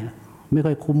เท่าไหร่ไม่ค่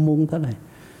อยคุ้มมุ้งเท่าไหร่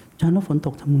อาจารย์แล้วฝนต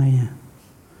กทำไง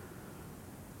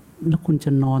แล้วคุณจ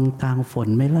ะนอนกลางฝน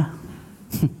ไหมล่ะ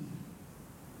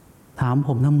ถามผ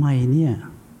มทำไมเนี่ย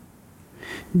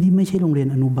นี่ไม่ใช่โรงเรียน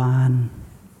อนุบาล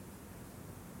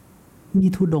นี่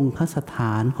ธุดงคสถ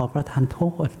านขอประทานโท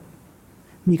ษ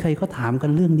มีใครเขาถามกั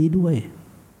นเรื่องนี้ด้วย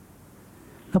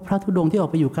แล้วพระธุดงค์ที่ออ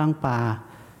กไปอยู่กลางป่า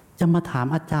จะมาถาม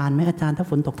อาจารย์ไหมอาจารย์ถ้า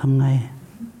ฝนตกทำไง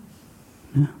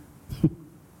นะ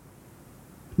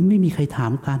ไม่มีใครถา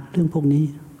มกันเรื่องพวกนี้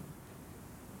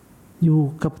อยู่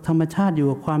กับธรรมชาติอยู่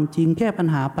กับความจริงแก้ปัญ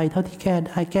หาไปเท่าที่แก้ไ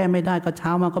ด้แก้ไม่ได้ก็เช้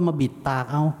ามาก็มาบิดตาก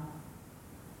เอา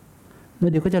แล้ว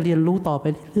เดี๋ยวก็จะเรียนรู้ต่อไป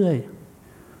เรื่อย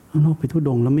ๆนอกไปธุด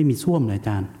งค์แล้วไม่มีส้วมเลยอาจ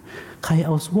ารย์ใครเ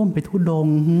อาส้วมไปธุดง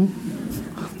ค์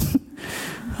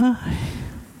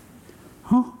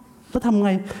แล้วทำไง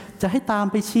จะให้ตาม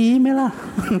ไปชี้ไหมล่ะ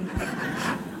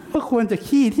ว่าควรจะ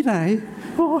ขี้ที่ไหน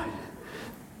โอ้ย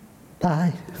ตาย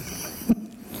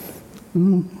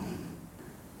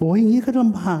โอ้ยอย่างนี้ก็ล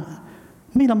ำบาก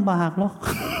ไม่ลำบากหรอก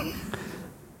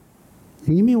อย่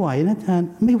างนี้ไม่ไหวนะอาจารย์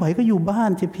ไม่ไหวก็อยู่บ้า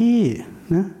นสิพี่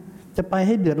นะจะไปใ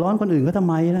ห้เดือดร้อนคนอื่นก็ทำ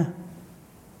ไมล่ะ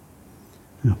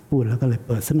พูดแล้วก็เลยเ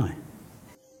ปิดซะหน่อย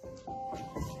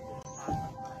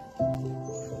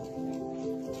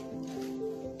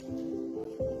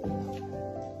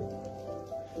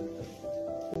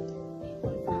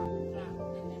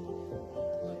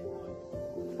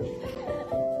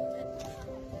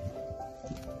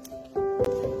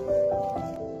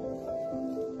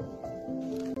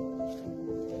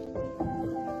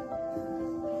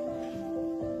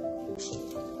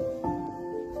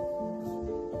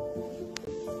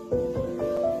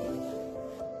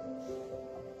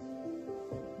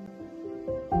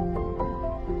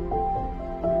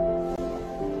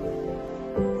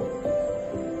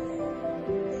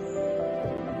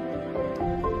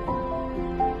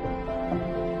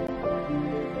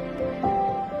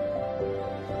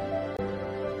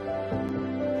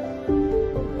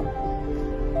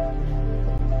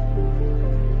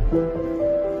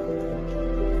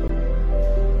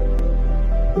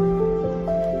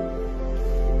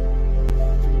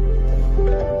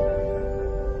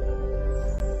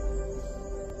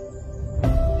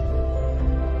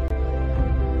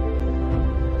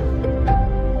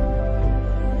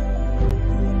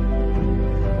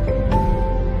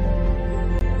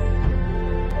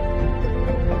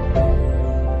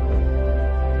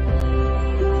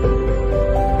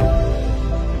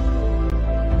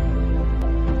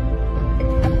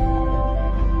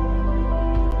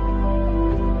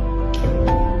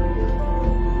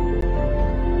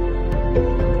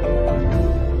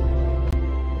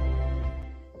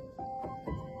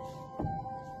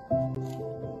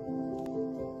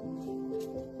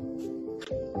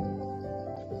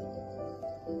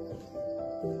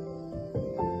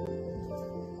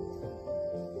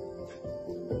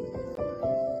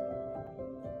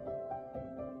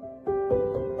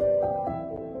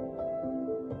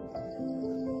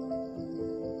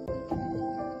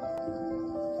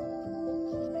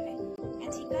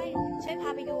ช่วยพา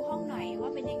ไปดูห้องหน่อยว่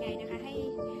าเป็นยังไงนะคะให้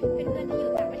เพื่อนๆที่อ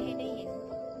ยู่ต่างประเทศได้เห็น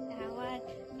นะคะว่า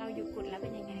เราอยู่กุฏแล้วเป็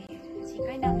นยังไงชี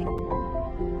ก็นำไป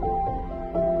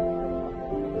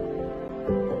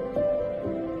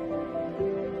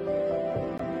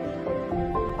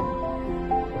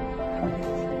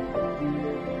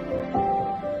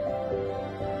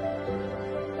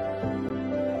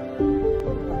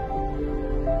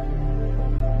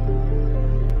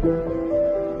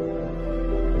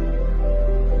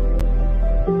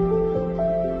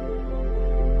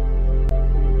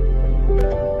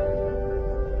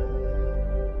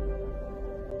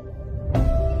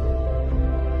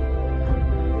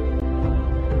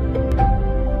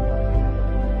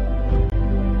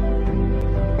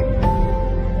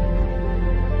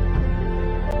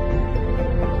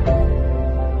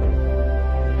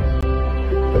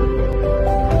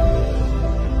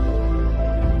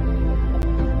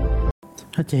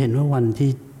ถ้าจะเห็นว่าวัน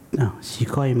ที่ชี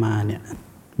ก้อยมาเนี่ย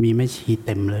มีแม่ชีเ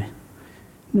ต็มเลย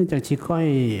เนื่องจากชีก้อย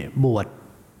บวช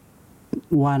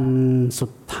วันสุ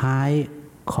ดท้าย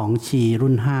ของชี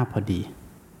รุ่น5พอดี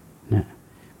นะ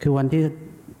คือวันที่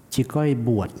ชีก้อยบ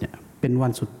วชเนี่ยเป็นวั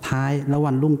นสุดท้ายแล้ว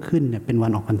วันรุ่งขึ้นเนี่ยเป็นวั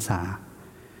นออกพรรษา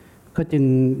ก็จึง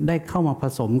ได้เข้ามาผ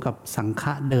สมกับสังฆ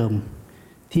ะเดิม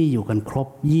ที่อยู่กันครบ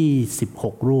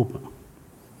26รูป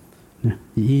นะ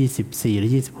24หรื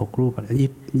อ26รูปอะไร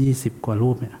20กว่า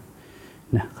รูปเนี่ย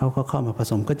นะเขาก็เข้ามาผ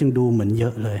สมก็จึงดูเหมือนเยอ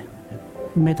ะเลย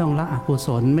ไม่ต้องละอกุศ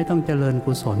ลไม่ต้องเจริญ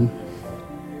กุศล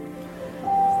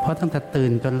เพราะตั้งแต่ตื่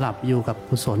นจนหลับอยู่กับ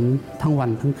กุศลทั้งวัน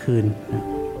ทั้งคืนนะ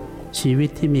ชีวิต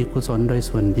ที่มีกุศลโดย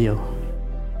ส่วนเดียว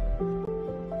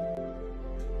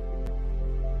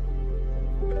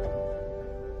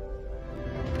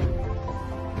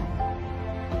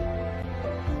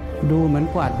ดูเหมือน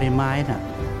กวาดใบไม้น่ะ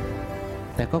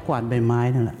แต่ก็กวาดใบไม้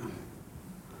นั่นแหละ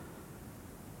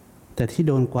แต่ที่โ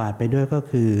ดนกวาดไปด้วยก็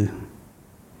คือ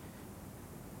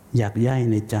อยากใย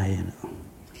ในใจ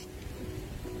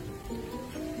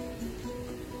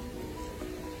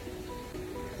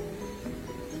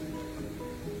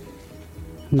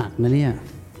หนักนะเนี่ย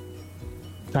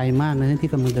ไกลมากนะ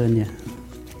ที่กำลังเดินเนี่ย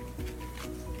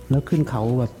แล้วขึ้นเขา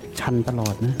แบบชันตลอ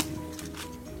ดนะ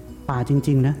ป่าจ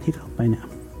ริงๆนะที่เข้าไปเนี่ย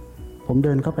ผมเ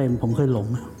ดินเข้าไปผมเคยหลง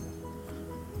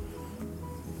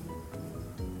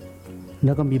แ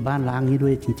ล้วก็มีบ้านล้างนี้ด้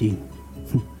วยจริงๆ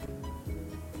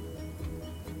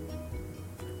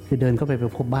คือเดินเข้าไป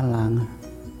พบบ้านล้าง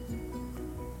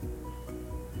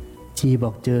ชีบ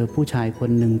อกเจอผู้ชายคน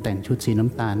หนึ่งแต่งชุดสีน้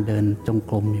ำตาลเดินจง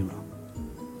กรมอยู่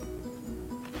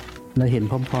เราเห็น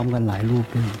พร้อมๆกันหลายรูป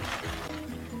ด้วย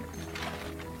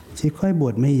ชีค่อยบว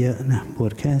ชไม่เยอะนะบว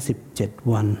ชแค่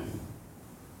17 วัน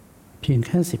เพียงแ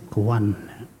ค่10 กว่าวัน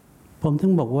ผมถึ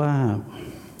งบอกว่า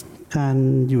การ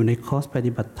อยู่ในคอร์สป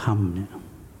ฏิบัติธรรมเนี่ย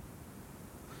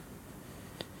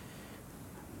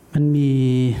มัน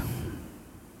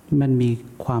มี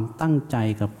ความตั้งใจ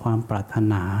กับความปรารถ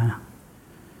นา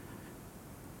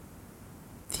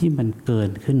ที่มันเกิน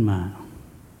ขึ้นมา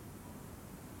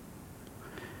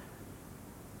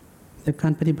แต่กา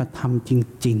รปฏิบัติธรรมจ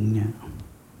ริงๆเนี่ย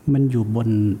มันอยู่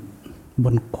บ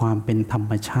นความเป็นธรร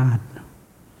มชาติ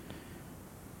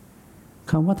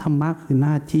คำว่าธรรมะคือห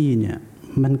น้าที่เนี่ย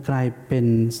มันกลายเป็น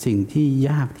สิ่งที่ย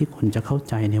ากที่คนจะเข้า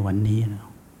ใจในวันนี้แล้ว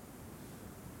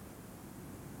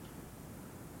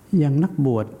อย่างนักบ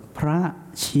วชพระ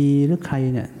ชีหรือใคร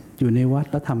เนี่ยอยู่ในวัด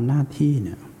แล้วทำหน้าที่เ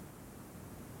นี่ย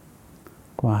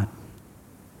กวาด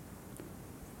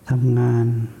ทำงาน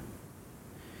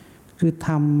คือท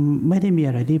ำไม่ได้มี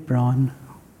อะไรรีบร้อน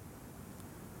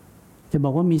จะบ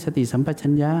อกว่ามีสติสัมปชั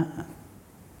ญญะ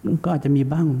ก็อาจจะมี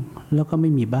บ้างแล้วก็ไ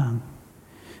ม่มีบ้าง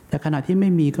แต่ขณะที่ไม่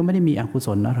มีก็ไม่ได้มีอกุศ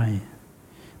ลอะไร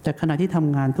แต่ขณะที่ท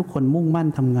ำงานทุกคนมุ่งมั่น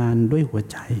ทำงานด้วยหัว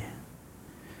ใจ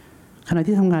ขณะ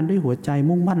ที่ทำงานด้วยหัวใจ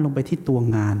มุ่งมั่นลงไปที่ตัว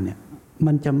งานเนี่ย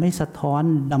มันจะไม่สะท้อน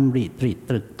ดำริตรี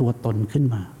ตรึกตัวตนขึ้น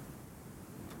มา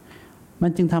มั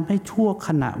นจึงทำให้ชั่วข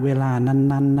ณะเวลานั้น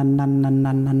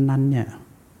เนี่ย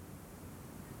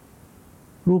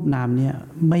รูปนามเนี่ย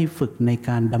ไม่ฝึกในก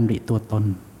ารดำริตัวตน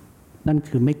นั่น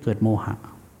คือไม่เกิดโมหะ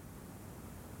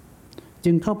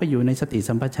จึงเข้าไปอยู่ในสติ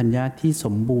สัมปชัญญะที่ส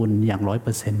มบูรณ์อย่าง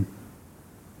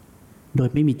 100% โดย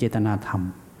ไม่มีเจตนาธรรม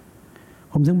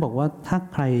ผมถึงบอกว่าถ้า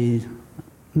ใคร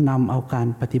นำเอาการ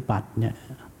ปฏิบัติเนี่ย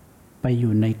ไปอ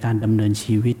ยู่ในการดำเนิน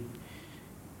ชีวิต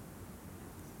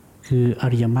คืออ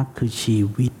ริยมรรคคือชี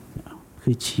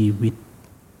วิต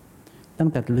ตั้ง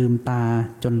แต่ลืมตา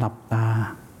จนหลับตา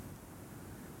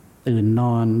ตื่นน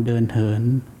อนเดินเหิน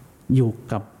อยู่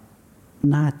กับ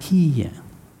หน้าที่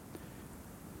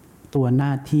ตัวหน้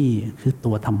าที่คือ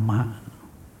ตัวธรรมะ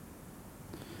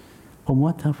ผมว่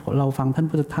าถ้าเราฟังท่าน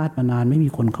พุทธทาสมานานไม่มี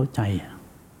คนเข้าใจ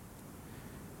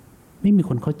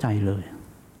เลย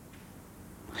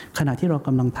ขณะที่เราก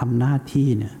ำลังทำหน้าที่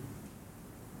เนี่ย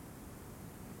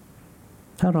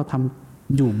ถ้าเราท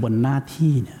ำอยู่บนหน้า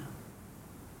ที่เนี่ย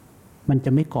มันจ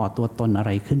ะไม่ก่อตัวตนอะ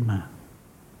ไรขึ้นมา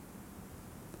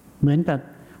เหมือนกับ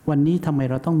วันนี้ทำไม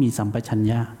เราต้องมีสัมปชัญ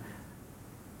ญะ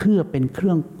เพื่อเป็นเค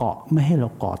รื่องเกาะไม่ให้เรา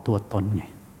ก่อตัวตนไง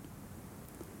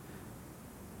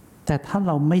แต่ถ้าเ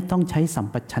ราไม่ต้องใช้สัม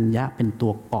ปชัญญะเป็นตั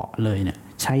วเกาะเลยเนี่ย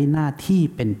ใช้หน้าที่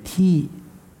เป็น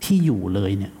ที่อยู่เล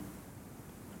ยเนี่ย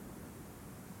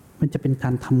มันจะเป็นกา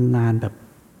รทำงานแบบ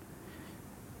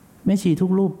แม่ชีทุ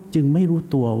กรูปจึงไม่รู้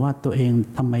ตัวว่าตัวเอง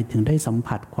ทำไมถึงได้สัม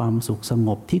ผัสความสุขสง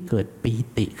บที่เกิดปี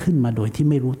ติขึ้นมาโดยที่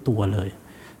ไม่รู้ตัวเลย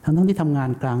ทั้งที่ทำงาน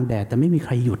กลางแดดแต่ไม่มีใค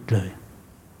รหยุดเลย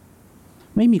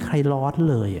ไม่มีใครร้อน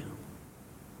เลย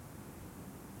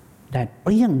แดดเป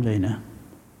รี้ยงเลยนะ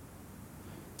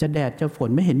จะแดดจะฝน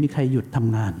ไม่เห็นมีใครหยุดท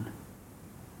ำงาน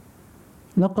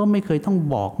แล้วก็ไม่เคยต้อง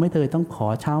บอกไม่เคยต้องขอ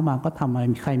เช้ามาก็ทำอะไร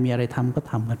ใครมีอะไรทำก็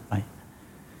ทำกันไป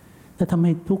แต่ทำไม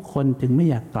ทุกคนจึงไม่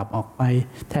อยากกลับออกไป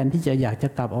แทนที่จะอยากจะ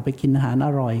กลับออกไปกินอาหารอ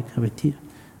ร่อยไปที่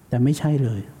แต่ไม่ใช่เ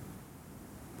ลย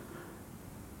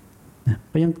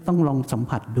ก็ยังต้องลองสัม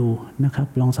ผัสดูนะครับ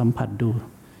ลองสัมผัสดู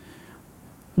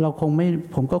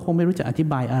ผมก็คงไม่รู้จะอธิ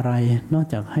บายอะไรนอก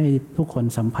จากให้ทุกคน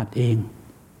สัมผัสเอง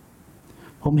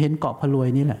ผมเห็นเกาะพะรวย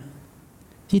นี่แหละ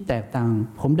ที่แตกต่าง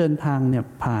ผมเดินทางเนี่ย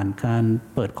ผ่านการ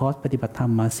เปิดคอร์สปฏิบัติธรร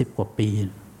มมา10 กว่าปี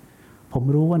ผม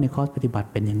รู้ว่าในคอร์สปฏิบัติ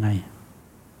เป็นยังไง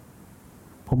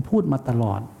ผมพูดมาตล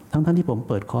อดทั้งที่ผม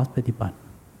เปิดคอร์สปฏิบัติ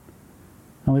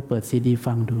ลองไปเปิดซีดี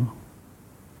ฟังดู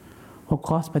พอค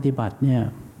อร์สปฏิบัติเนี่ย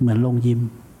เหมือนโรงยิม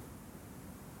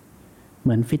เห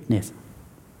มือนฟิตเนส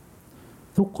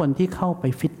ทุกคนที่เข้าไป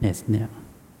ฟิตเนสเนี่ย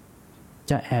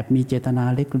จะแอบมีเจตนา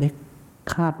เล็ก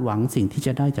ๆคาดหวังสิ่งที่จ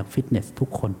ะได้จากฟิตเนสทุก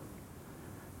คน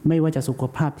ไม่ว่าจะสุข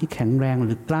ภาพที่แข็งแรงห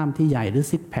รือกล้ามที่ใหญ่หรือ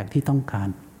ซิกแพคที่ต้องการ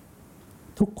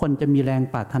ทุกคนจะมีแรง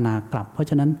ปรารถนากลับเพราะ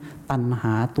ฉะนั้นตัณห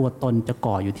าตัวตนจะ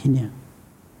ก่ออยู่ที่เนี่ย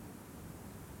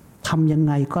ทำยัง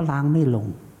ไงก็ล้างไม่ลง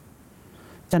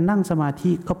จะนั่งสมาธิ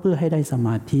ก็เพื่อให้ได้สม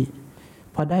าธิ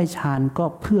พอได้ฌานก็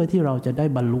เพื่อที่เราจะได้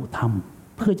บรรลุธรรม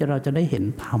เพื่อเราจะได้เห็น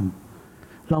ธรรม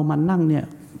เรามานั่งเนี่ย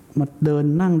มาเดิน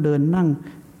นั่ง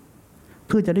เ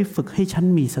พื่อจะได้ฝึกให้ฉัน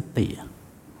มีสติ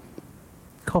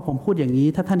พอผมพูดอย่างนี้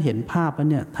ถ้าท่านเห็นภาพแล้ว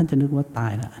เนี่ยท่านจะนึกว่าตา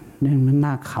ยแล้วเนี่ยมัน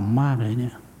น่าขำมากเลยเนี่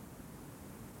ย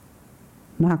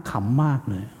น่าขำมาก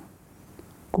เลย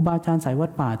ครูบาอาจารย์สายวั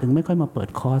ดป่าถึงไม่ค่อยมาเปิด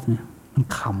คอร์สเนี่ยมัน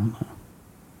ข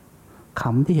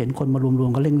ำที่เห็นคนมารว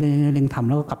มๆก็เร่งทำ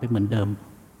แล้วก็กลับไปเหมือนเดิม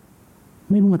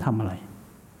ไม่รู้มาทำอะไร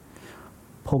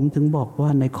ผมถึงบอกว่า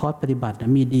ในคอร์สปฏิบัติ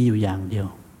มีดีอยู่อย่างเดียว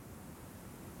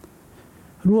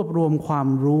รวบรวมความ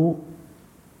รู้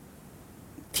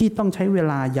ที่ต้องใช้เว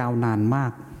ลายาวนานมา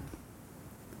ก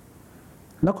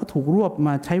แล้วก็ถูกรวบม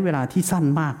าใช้เวลาที่สั้น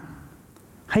มาก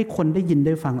ให้คนได้ยินไ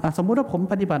ด้ฟังสมมุติว่าผม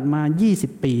ปฏิบัติมา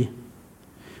20 ปี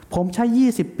ผมใช้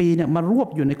20 ปีเนี่ยมารวบ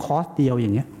อยู่ในคอร์สเดียวอย่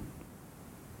างเงี้ย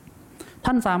ท่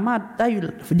านสามารถได้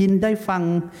ยินได้ฟัง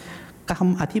ค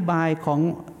ำอธิบายของ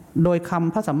โดยค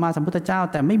ำพระสัมมาสัมพุทธเจ้า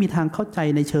แต่ไม่มีทางเข้าใจ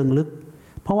ในเชิงลึก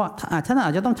เพราะว่าท่านอ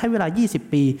าจจะต้องใช้เวลา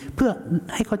20 ปีเพื่อ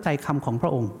ให้เข้าใจคำของพร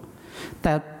ะองค์แ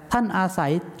ต่ท่านอาศั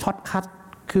ยช็อตคัท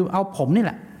คือเอาผมนี่แ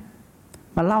หละ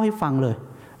มาเล่าให้ฟังเลย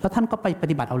แล้วท่านก็ไปป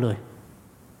ฏิบัติเอาเลย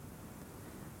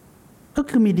ก็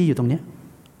คือมีดีอยู่ตรงนี้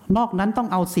นอกนั้นต้อง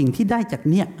เอาสิ่งที่ได้จาก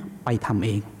เนี่ยไปทำเอ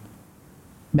ง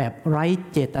แบบไร้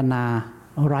เจตนา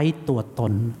ไร้ตัวต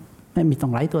นไม่มีต้อ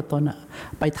งไร้ตัวตน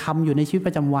ไปทำอยู่ในชีวิตป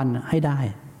ระจำวันให้ได้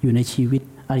อยู่ในชีวิต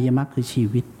อริยมรรคคือชี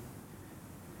วิต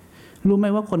รู้ไหม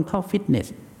ว่าคนเข้าฟิตเนส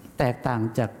แตกต่าง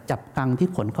จากจับกังที่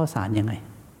ขนข้าวสารยังไง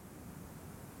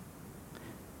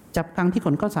จับกังที่ข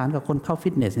นข้าวสารกับคนเข้าฟิ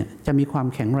ตเนสเนี่ยจะมีความ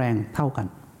แข็งแรงเท่ากัน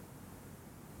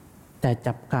แต่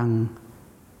จับกัง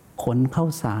ขนข้าว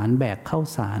สารแบกข้าว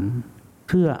สารเ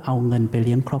พื่อเอาเงินไปเ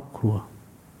ลี้ยงครอบครัว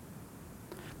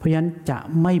เพราะฉะนั้นจะ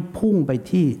ไม่พุ่งไป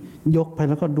ที่ยกไป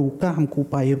แล้วก็ดูกล้ามกู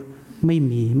ไปไ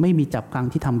ม่มีจับกัง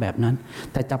ที่ทำแบบนั้น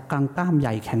แต่จับกังกล้ามให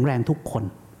ญ่แข็งแรงทุกคน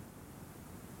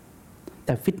แ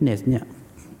ต่ฟิตเนสเนี่ย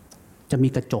จะมี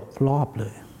กระจกรอบเล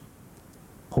ย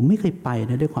ผมไม่เคยไป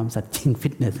นะด้วยความสัตย์จริงฟิ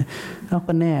ตเนสแล้ว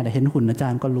ก็แน่เห็นหุ่นอาจา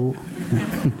รย์ก็รู้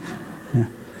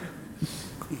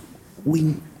วิ่ง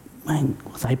แม่ง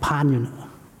สายพานอยู่นะ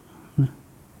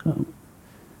ก็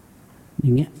อย่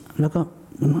างเงี้ยแล้วก็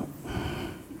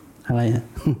อะไรนะ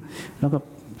แล้วก็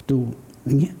ดูอ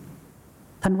ย่างเงี้ย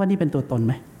ท่านว่านี่เป็นตัวตนไ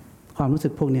หมความรู้สึ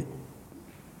กพวกเนี้ย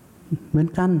เหมือน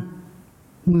กัน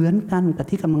กับ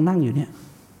ที่กำลังนั่งอยู่เนี่ย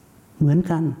เหมือน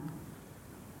กัน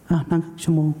นั่ง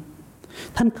ชั่วโมง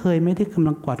ท่านเคยไหมที่กำ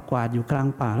ลังกวาดอยู่กลาง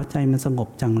ป่าแล้วใจมันสงบ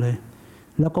จังเลย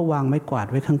แล้วก็วางไม้กวาด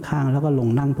ไว้ข้างๆแล้วก็ลง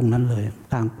นั่งตรงนั้นเลย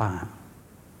กลางป่า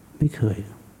ไม่เค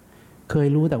ย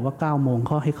รู้แต่ว่า9 โมงเข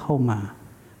าให้เข้ามา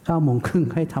9 โมงครึ่ง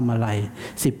ให้ทำอะไร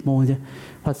10 โมง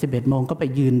พอ11 โมงก็ไป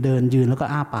ยืนแล้วก็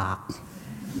อ้าปาก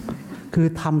คือ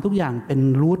ทำทุกอย่างเป็น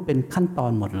รูทเป็นขั้นตอ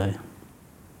นหมดเลย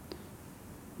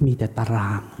มีแต่ตาร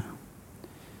าง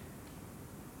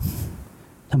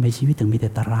ทำไมชีวิตถึงมีแต่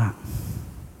ตาราง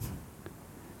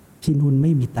ที่นู่นไ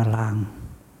ม่มีตาราง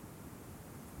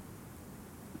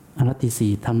แล้วตี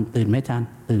 4ทำตื่นไหมอาจารย์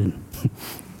ตื่น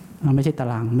ไม่ใช่ตา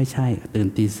รางไม่ใช่ตื่น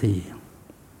ตี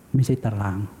 4ไม่ใช่ตาร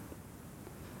าง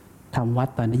ทำวัด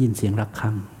ตอนได้ยินเสียงระฆั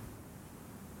ง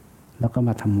แล้วก็ม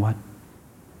าทำวัด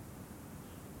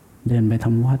เดินไปท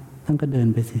ำวัดท่านก็เดิน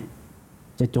ไปสิ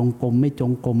จะจงกรมไม่จ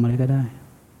งกรมอะไรก็ได้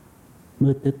มื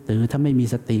ดตึ๊ดตื้อถ้าไม่มี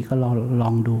สติก็ล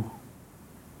องดู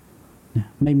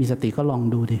ไม่มีสติก็ลอง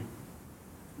ดูดิ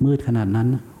มืดขนาดนั้น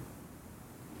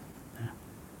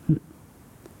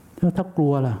ถ้ากลั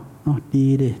วล่ะดี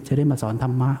ดิจะได้มาสอนธร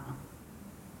รมะ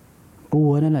กลั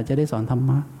วนั่นแหละจะได้สอนธรร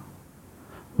มะ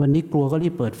วันนี้กลัวก็รี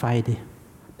บเปิดไฟดิ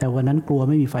แต่วันนั้นกลัว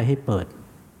ไม่มีไฟให้เปิด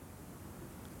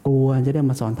กลัวจะได้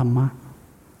มาสอนธรรมะ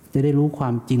จะได้รู้ควา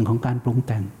มจริงของการปรุงแ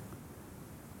ต่ง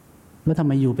แล้วทำไ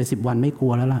มอยู่ไป10 วันไม่กลั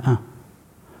วแล้วล่ะ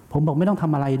ผมบอกไม่ต้องท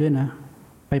ำอะไรด้วยนะ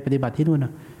ไปปฏิบัติที่นู่นอ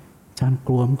าจารย์ก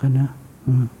ลัวเหมือนกันนะ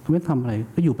ก็ไม่ทำอะไร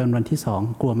ก็อยู่เป็นวันที่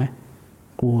2กลัวไหม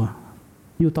กลัว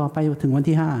อยู่ต่อไปถึงวัน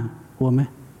ที่5กลัวไหม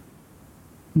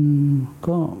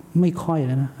ก็ไม่ค่อยแ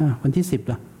ล้วนะวันที่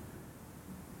10ล่ะ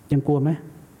ยังกลัวไหม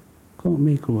ก็ไ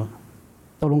ม่กลัว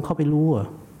ตกลงเข้าไปรู้เหรอ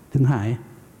ถึงหาย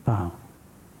เปล่า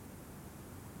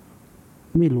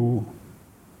ไม่รู้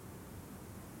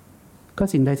ก็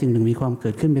สิ่งใดสิ่งหนึ่งมีความเกิ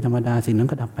ดขึ้นเป็นธรรมดาสิ่งนั้น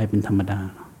ก็ดับไปเป็นธรรมดา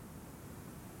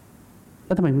แ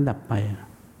ล้วทำไมมันดับไป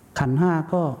ขันธ์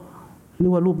5ก็หรื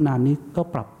อว่ารูปนามนี้ก็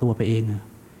ปรับตัวไปเอง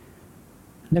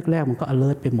แรกๆมันก็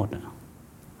alert ไปหมด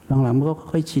หลังๆมันก็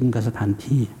ค่อยชินกับสถาน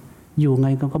ที่อยู่ไง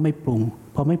ก็ไม่ปรุง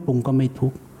พอไม่ปรุงก็ไม่ทุ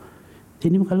กข์ที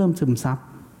นี้มันก็เริ่มซึมซับ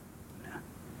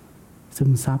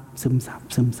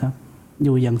อ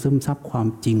ยู่อย่างซึมซับความ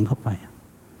จริงเข้าไป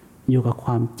อยู่กับค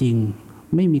วามจริง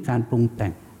ไม่มีการปรุงแต่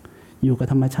งอยู่กับ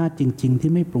ธรรมชาติจริงๆ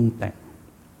ที่ไม่ปรุงแต่ง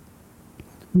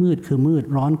มืดคือมืด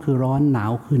ร้อนคือร้อนหนา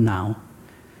วคือหนาว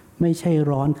ไม่ใช่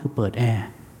ร้อนคือเปิดแอร์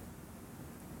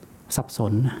สับส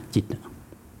นจิต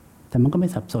แต่มันก็ไม่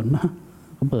สับสนนะ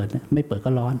ก็เปิดไม่เปิด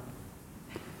ก็ร้อน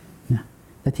นะ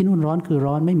แต่ที่นู่นร้อนคือ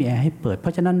ร้อนไม่มีแอร์ให้เปิดเพร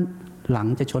าะฉะนั้นหลัง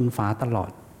จะชนฝาตลอ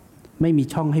ดไม่มี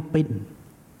ช่องให้ปิ้น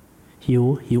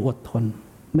หิวอดทน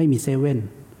ไม่มีเซเว่น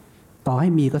ต่อให้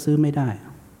มีก็ซื้อไม่ได้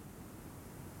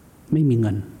ไม่มีเ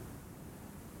งิน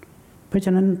เพราะฉ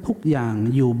ะนั้นทุกอย่าง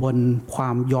อยู่บนควา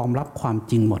มยอมรับความ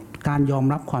จริงหมดการยอม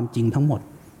รับความจริงทั้งหมด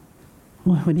โ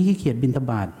อ้ยวันนี้ขี้เกียจบิณฑ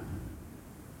บาต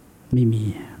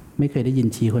ไม่เคยได้ยิน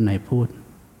ชีคนไหนพูด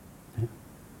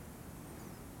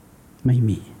ไม่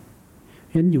มีเพ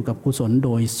ราะฉะนั้นอยู่กับกุศลโด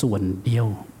ยส่วนเดียว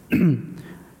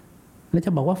แล้วจ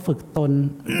ะบอกว่าฝึกตน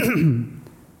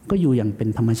ก็อยู่อย่างเป็น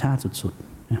ธรรมชาติสุด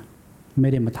ๆนะไม่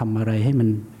ได้มาทำอะไรให้มัน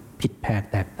ผิดแผก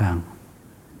แตกต่าง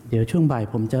เดี๋ยวช่วงบ่าย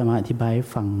ผมจะมาอธิบายให้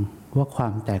ฟังว่าควา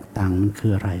มแตกต่างมันคื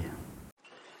ออะไร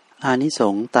อานิส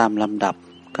งส์ตามลำดับ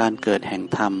การเกิดแห่ง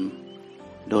ธรรม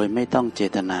โดยไม่ต้องเจ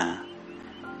ตนา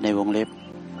ในวงเล็บ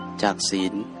จากศี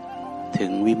ลถึ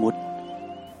งวิมุตติ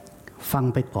ฟัง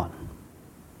ไปก่อน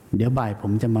เดี๋ยวบ่ายผ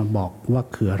มจะมาบอกว่า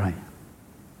คืออะไร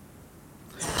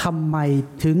ทำไม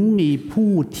ถึงมี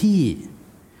ผู้ที่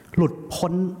หลุดพ้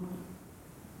น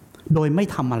โดยไม่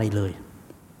ทำอะไรเลย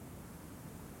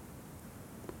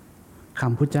ค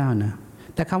ำพุทธเจ้านะ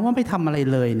แต่คำว่าไม่ทำอะไร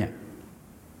เลยเนี่ย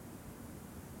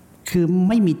คือไ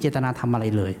ม่มีเจตนาทำอะไร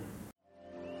เลย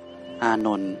อาน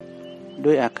นท์ด้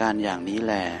วยอาการอย่างนี้แ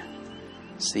ล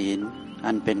ศีล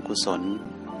อันเป็นกุศล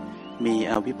มี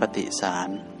อวิปปิสาร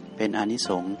เป็นอานิส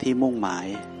งส์ที่มุ่งหมาย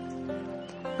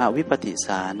อวิปปิส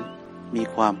ารมี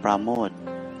ความปราโมทย์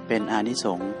เป็นอานิส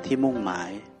งส์ที่มุ่งหมาย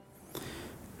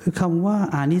คือคำว่า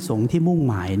อานิสงส์ที่มุ่ง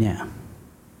หมายเนี่ย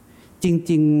จ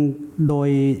ริงๆโ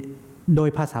ดย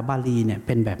ภาษาบาลีเนี่ยเ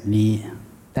ป็นแบบนี้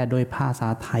แต่โดยภาษา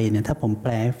ไทยเนี่ยถ้าผมแป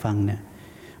ลให้ฟังเนี่ย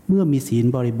เมื่อมีศีล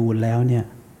บริบูรณ์แล้วเนี่ย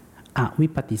อวิ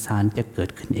ปปิสารจะเกิด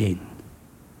ขึ้นเอง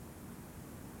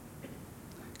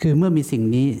คือเมื่อมีสิ่ง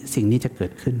นี้จะเกิ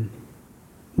ดขึ้น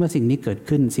เมื่อสิ่งนี้เกิด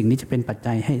ขึ้นสิ่งนี้จะเป็นปัจ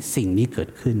จัยให้สิ่งนี้เกิด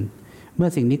ขึ้นเมื่อ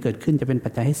สิ่งนี้เกิดขึ้นจะเป็นปั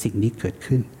จจัยให้สิ่งนี้เกิด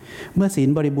ขึ้นเมื่อศีล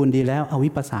บริบูรณ์ดีแล้วอวิ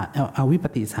ป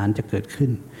ปิสารจะเกิดขึ้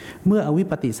นเมื่ออวิ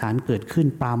ปปิสารเกิดขึ้น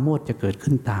ปราโมทย์จะเกิด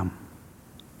ขึ้นตาม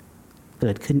เ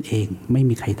กิดขึ้นเองไม่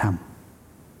มีใครท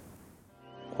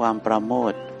ำความปราโม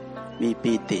ทย์มี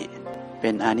ปีติเป็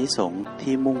นอานิสงส์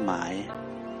ที่มุ่งหมาย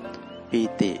ปี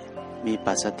ติมี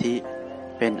ปัสสัทธิ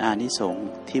เป็นอานิสงส์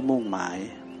ที่มุ่งหมาย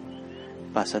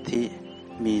ปัสสัทธิ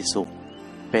มีสุข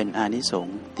เป็นอานิสง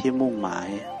ส์ที่มุ่งหมาย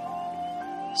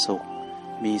สุข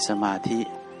มีสมาธิ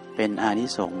เป็นอานิ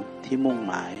สงส์ที่มุ่ง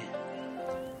หมาย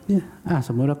เนี่ยส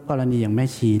มมติว่ากรณีอย่างแม่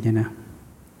ชีเนี่ยนะ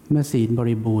เมื่อศีลบ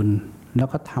ริบูรณ์แล้ว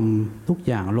ก็ทำทุก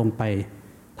อย่างลงไป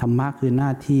ธรรมะคือหน้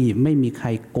าที่ไม่มีใคร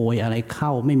โกยอะไรเข้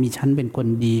าไม่มีชั้นเป็นคน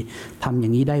ดีทำอย่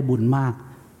างนี้ได้บุญมาก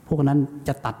พวกนั้นจ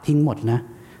ะตัดทิ้งหมดนะ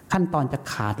ขั้นตอนจะ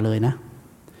ขาดเลยนะ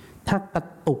ถ้ากระ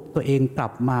ตุกตัวเองกลั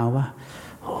บมาว่า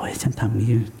โอ้ยฉันทำนี้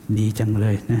ดีจังเล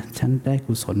ยนะฉันได้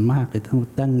กุศลมากเลยต้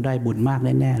องได้บุญมาก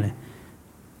แน่ๆเลย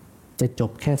จะจ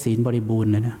บแค่ศีลบริบูร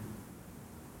ณ์เลยนะ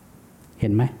เห็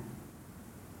นไหม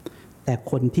แต่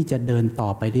คนที่จะเดินต่อ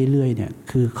ไปเรื่อยๆเนี่ย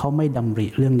คือเขาไม่ดำริ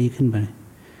เรื่องนี้ขึ้นมา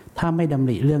ถ้าไม่ดำ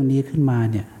ริเรื่องนี้ขึ้นมา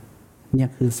เนี่ย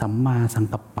คือสัมมาสัง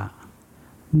กัปปะ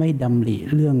ไม่ดำริ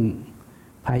เรื่อง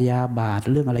พยาบาท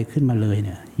เรื่องอะไรขึ้นมาเลยเ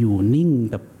นี่ยอยู่นิ่ง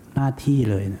กับหน้าที่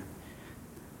เลยเนี่ย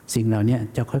สิ่งเหล่านี้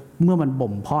จะเมื่อมัน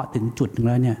บ่มเพาะถึงจุดนึง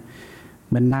แล้วเนี่ย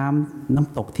มันน้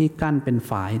ำตกที่กั้นเป็น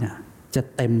ฝายน่ะจะ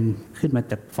เต็มขึ้นมา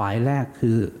จากฝายแรก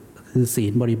คือศี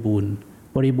ลบริบูร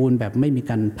ณ์แบบไม่มี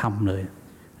การทำเลย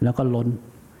แล้วก็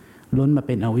ล้นมาเ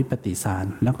ป็นอวิปปติสาร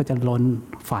แล้วก็จะล้น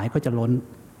ฝายก็จะล้น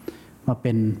มาเ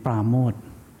ป็นปราโมทย์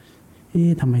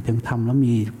ทำไมถึงทำแล้ว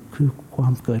มีคือควา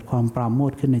มเกิดความปราโม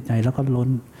ทย์ขึ้นในใจแล้วก็ล้น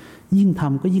ยิ่งท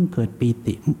ำก็ยิ่งเกิดปี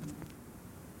ติ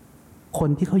คน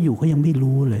ที่เขาอยู่เขายังไม่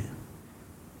รู้เลย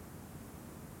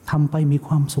ทำไปมีค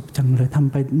วามสุขจังเลยท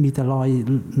ำไปมีแต่รอย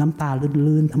น้ำตา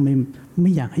ลื่นๆทำไมไ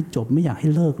ม่อยากให้จบไม่อยากให้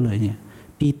เลิกเลยเนี่ย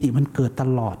ปีติมันเกิดต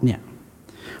ลอดเนี่ย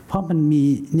เพราะมันมี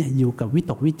เนี่ยอยู่กับวิ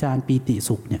ตกวิจารปีติ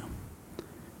สุขเนี่ย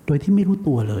โดยที่ไม่รู้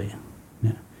ตัวเลยเ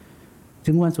นี่ย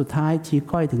ถึงวันสุดท้ายชี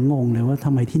ก้อยถึงงงเลยว่าท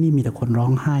ำไมที่นี่มีแต่คนร้อ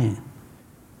งไห้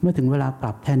เมื่อถึงเวลาก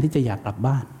ลับแทนที่จะอยากกลับ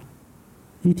บ้าน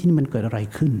ที่นี่มันเกิดอะไร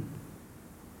ขึ้น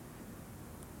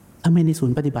ทำไมในศู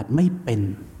นย์ปฏิบัติไม่เป็น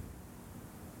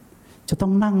จะต้อ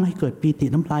งนั่งให้เกิดปีติ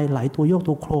น้ำลายไหลตัวโยก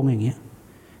ตัวโครงอย่างเงี้ย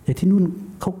แต่ที่นู่น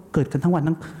เขาเกิดกันทั้งวัน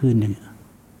ทั้งคืนอย่างเงี้ย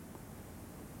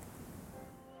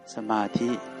สมาธิ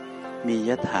มีย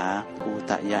ถาภู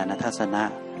ตญาณทัสสนะ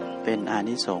เป็นอา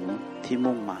นิสงส์ที่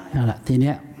มุ่งหมายนั่นแหละทีเ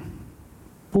นี้ย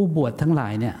ผู้บวชทั้งหลา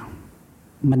ยเนี่ย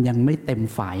มันยังไม่เต็ม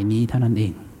ฝ่ายนี้เท่านั้นเอ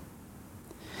ง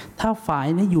ถ้าฝ่าย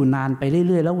นี้อยู่นานไป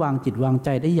เรื่อยๆแล้ววางจิตวางใจ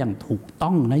ได้อย่างถูกต้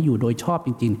องนะอยู่โดยชอบจ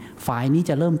ริงๆฝ่ายนี้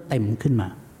จะเริ่มเต็มขึ้นมา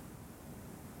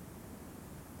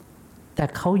แต่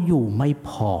เขาอยู่ไม่พ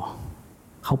อ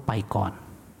เขาไปก่อน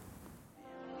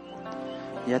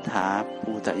ยถา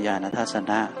ภูตญาณทัสส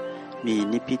นะมี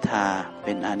นิพพิทาเ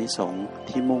ป็นอานิสงส์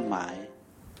ที่มุ่งหมาย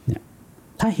เนี่ย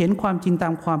ถ้าเห็นความจริงตา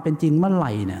มความเป็นจริงเมื่อไห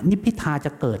ร่เนี่ยนิพพิทาจ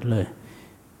ะเกิดเลย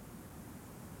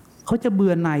เขาจะเบื่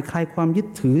อหน่ายคลายความยึด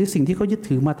ถือสิ่งที่เขายึด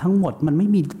ถือมาทั้งหมดมันไม่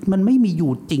มีอ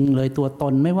ยู่จริงเลยตัวต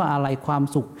นไม่ว่าอะไรความ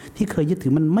สุขที่เคยยึดถื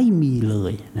อมันไม่มีเล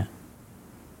ยนะ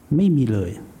ไม่มีเล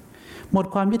ย หมด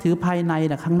ความยึดถือภายใน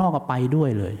นะข้างนอกก็ไปด้วย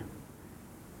เลย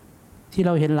ที่เร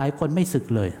าเห็นหลายคนไม่สึก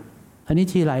เลยอันนี้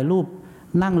ที่หลายรูป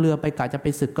นั่งเรือไปกะจะไป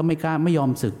สึกก็ไม่กล้าไม่ยอ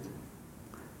มสึก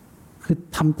คือ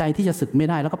ทำใจที่จะสึกไม่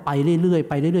ได้แล้วก็ไปเรื่อยๆ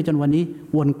ไปเรื่อยๆจนวันนี้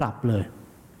วนกลับเลย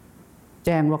แ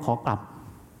จ้งว่าขอกลับ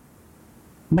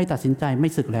ไม่ตัดสินใจไม่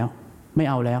สึกแล้วไม่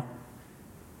เอาแล้ว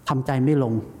ทำใจไม่ล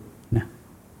งนะ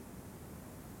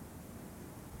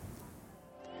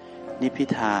นิพพิ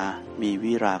ทามี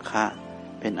วิราคะ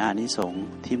เป็นอานิสงส์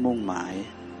ที่มุ่งหมาย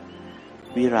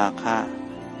วิราคะ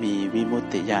มีวิมุต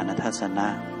ติญาณทัสสนะ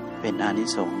เป็นอานิ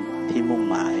สงส์ที่มุ่ง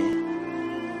หมาย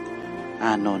อ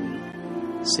านนท์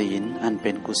ศีลอันเ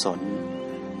ป็นกุศล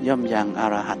ย่อมยังอ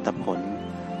รหัตผล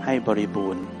ให้บริบู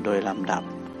รณ์โดยลำดับ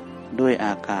ด้วยอ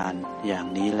าการอย่าง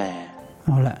นี้แลเอ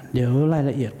าละเดี๋ยวราย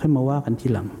ละเอียดค่อยมาว่ากันที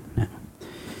หลังนะ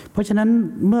เพราะฉะนั้น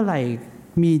เมื่อไหร่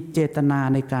มีเจตนา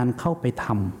ในการเข้าไปท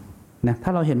ำนะถ้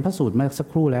าเราเห็นพระสูตรมาสัก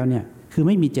ครู่แล้วเนี่ยคือไ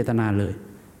ม่มีเจตนาเลย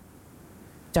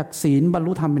จากศีลบรร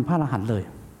ลุธรรมเป็นพระอรหันต์เลย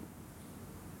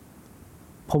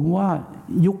ผมว่า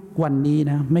ยุควันนี้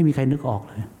นะไม่มีใครนึกออก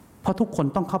เลยเพราะทุกคน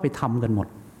ต้องเข้าไปทำกันหมด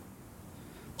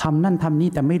ทำนั่นทำนี่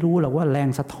แต่ไม่รู้หรอกว่าแรง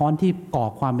สะท้อนที่ก่อ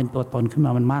ความเป็นตัวตนขึ้นม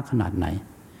ามันมากขนาดไหน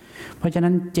เพราะฉะ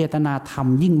นั้นเจตนาท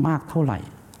ำยิ่งมากเท่าไหร่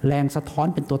แรงสะท้อน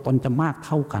เป็นตัวตนจะมากเ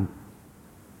ท่ากัน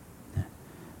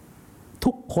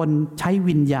ทุกคนใช้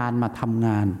วิญญาณมาทำง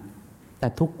านแต่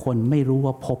ทุกคนไม่รู้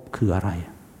ว่าภพคืออะไร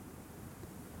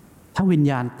ถ้าวิญ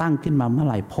ญาณตั้งขึ้นมาเมื่อไ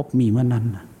หร่ภพมีเมื่อนั้น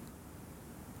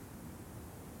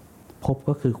ภพ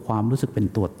ก็คือความรู้สึกเป็น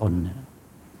ตัวตน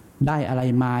ได้อะไร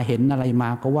มาเห็นอะไรมา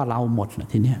ก็ว่าเราหมด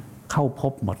ทีนี้เข้าภ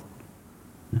พหมด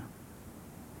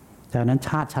จากนั้นช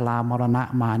าติชรามรณะ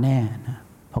มาแน่นะ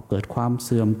พอเกิดความเ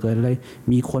สื่อมเกิดอะไร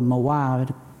มีคนมาว่า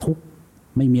ทุกข์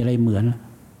ไม่มีอะไรเหมือน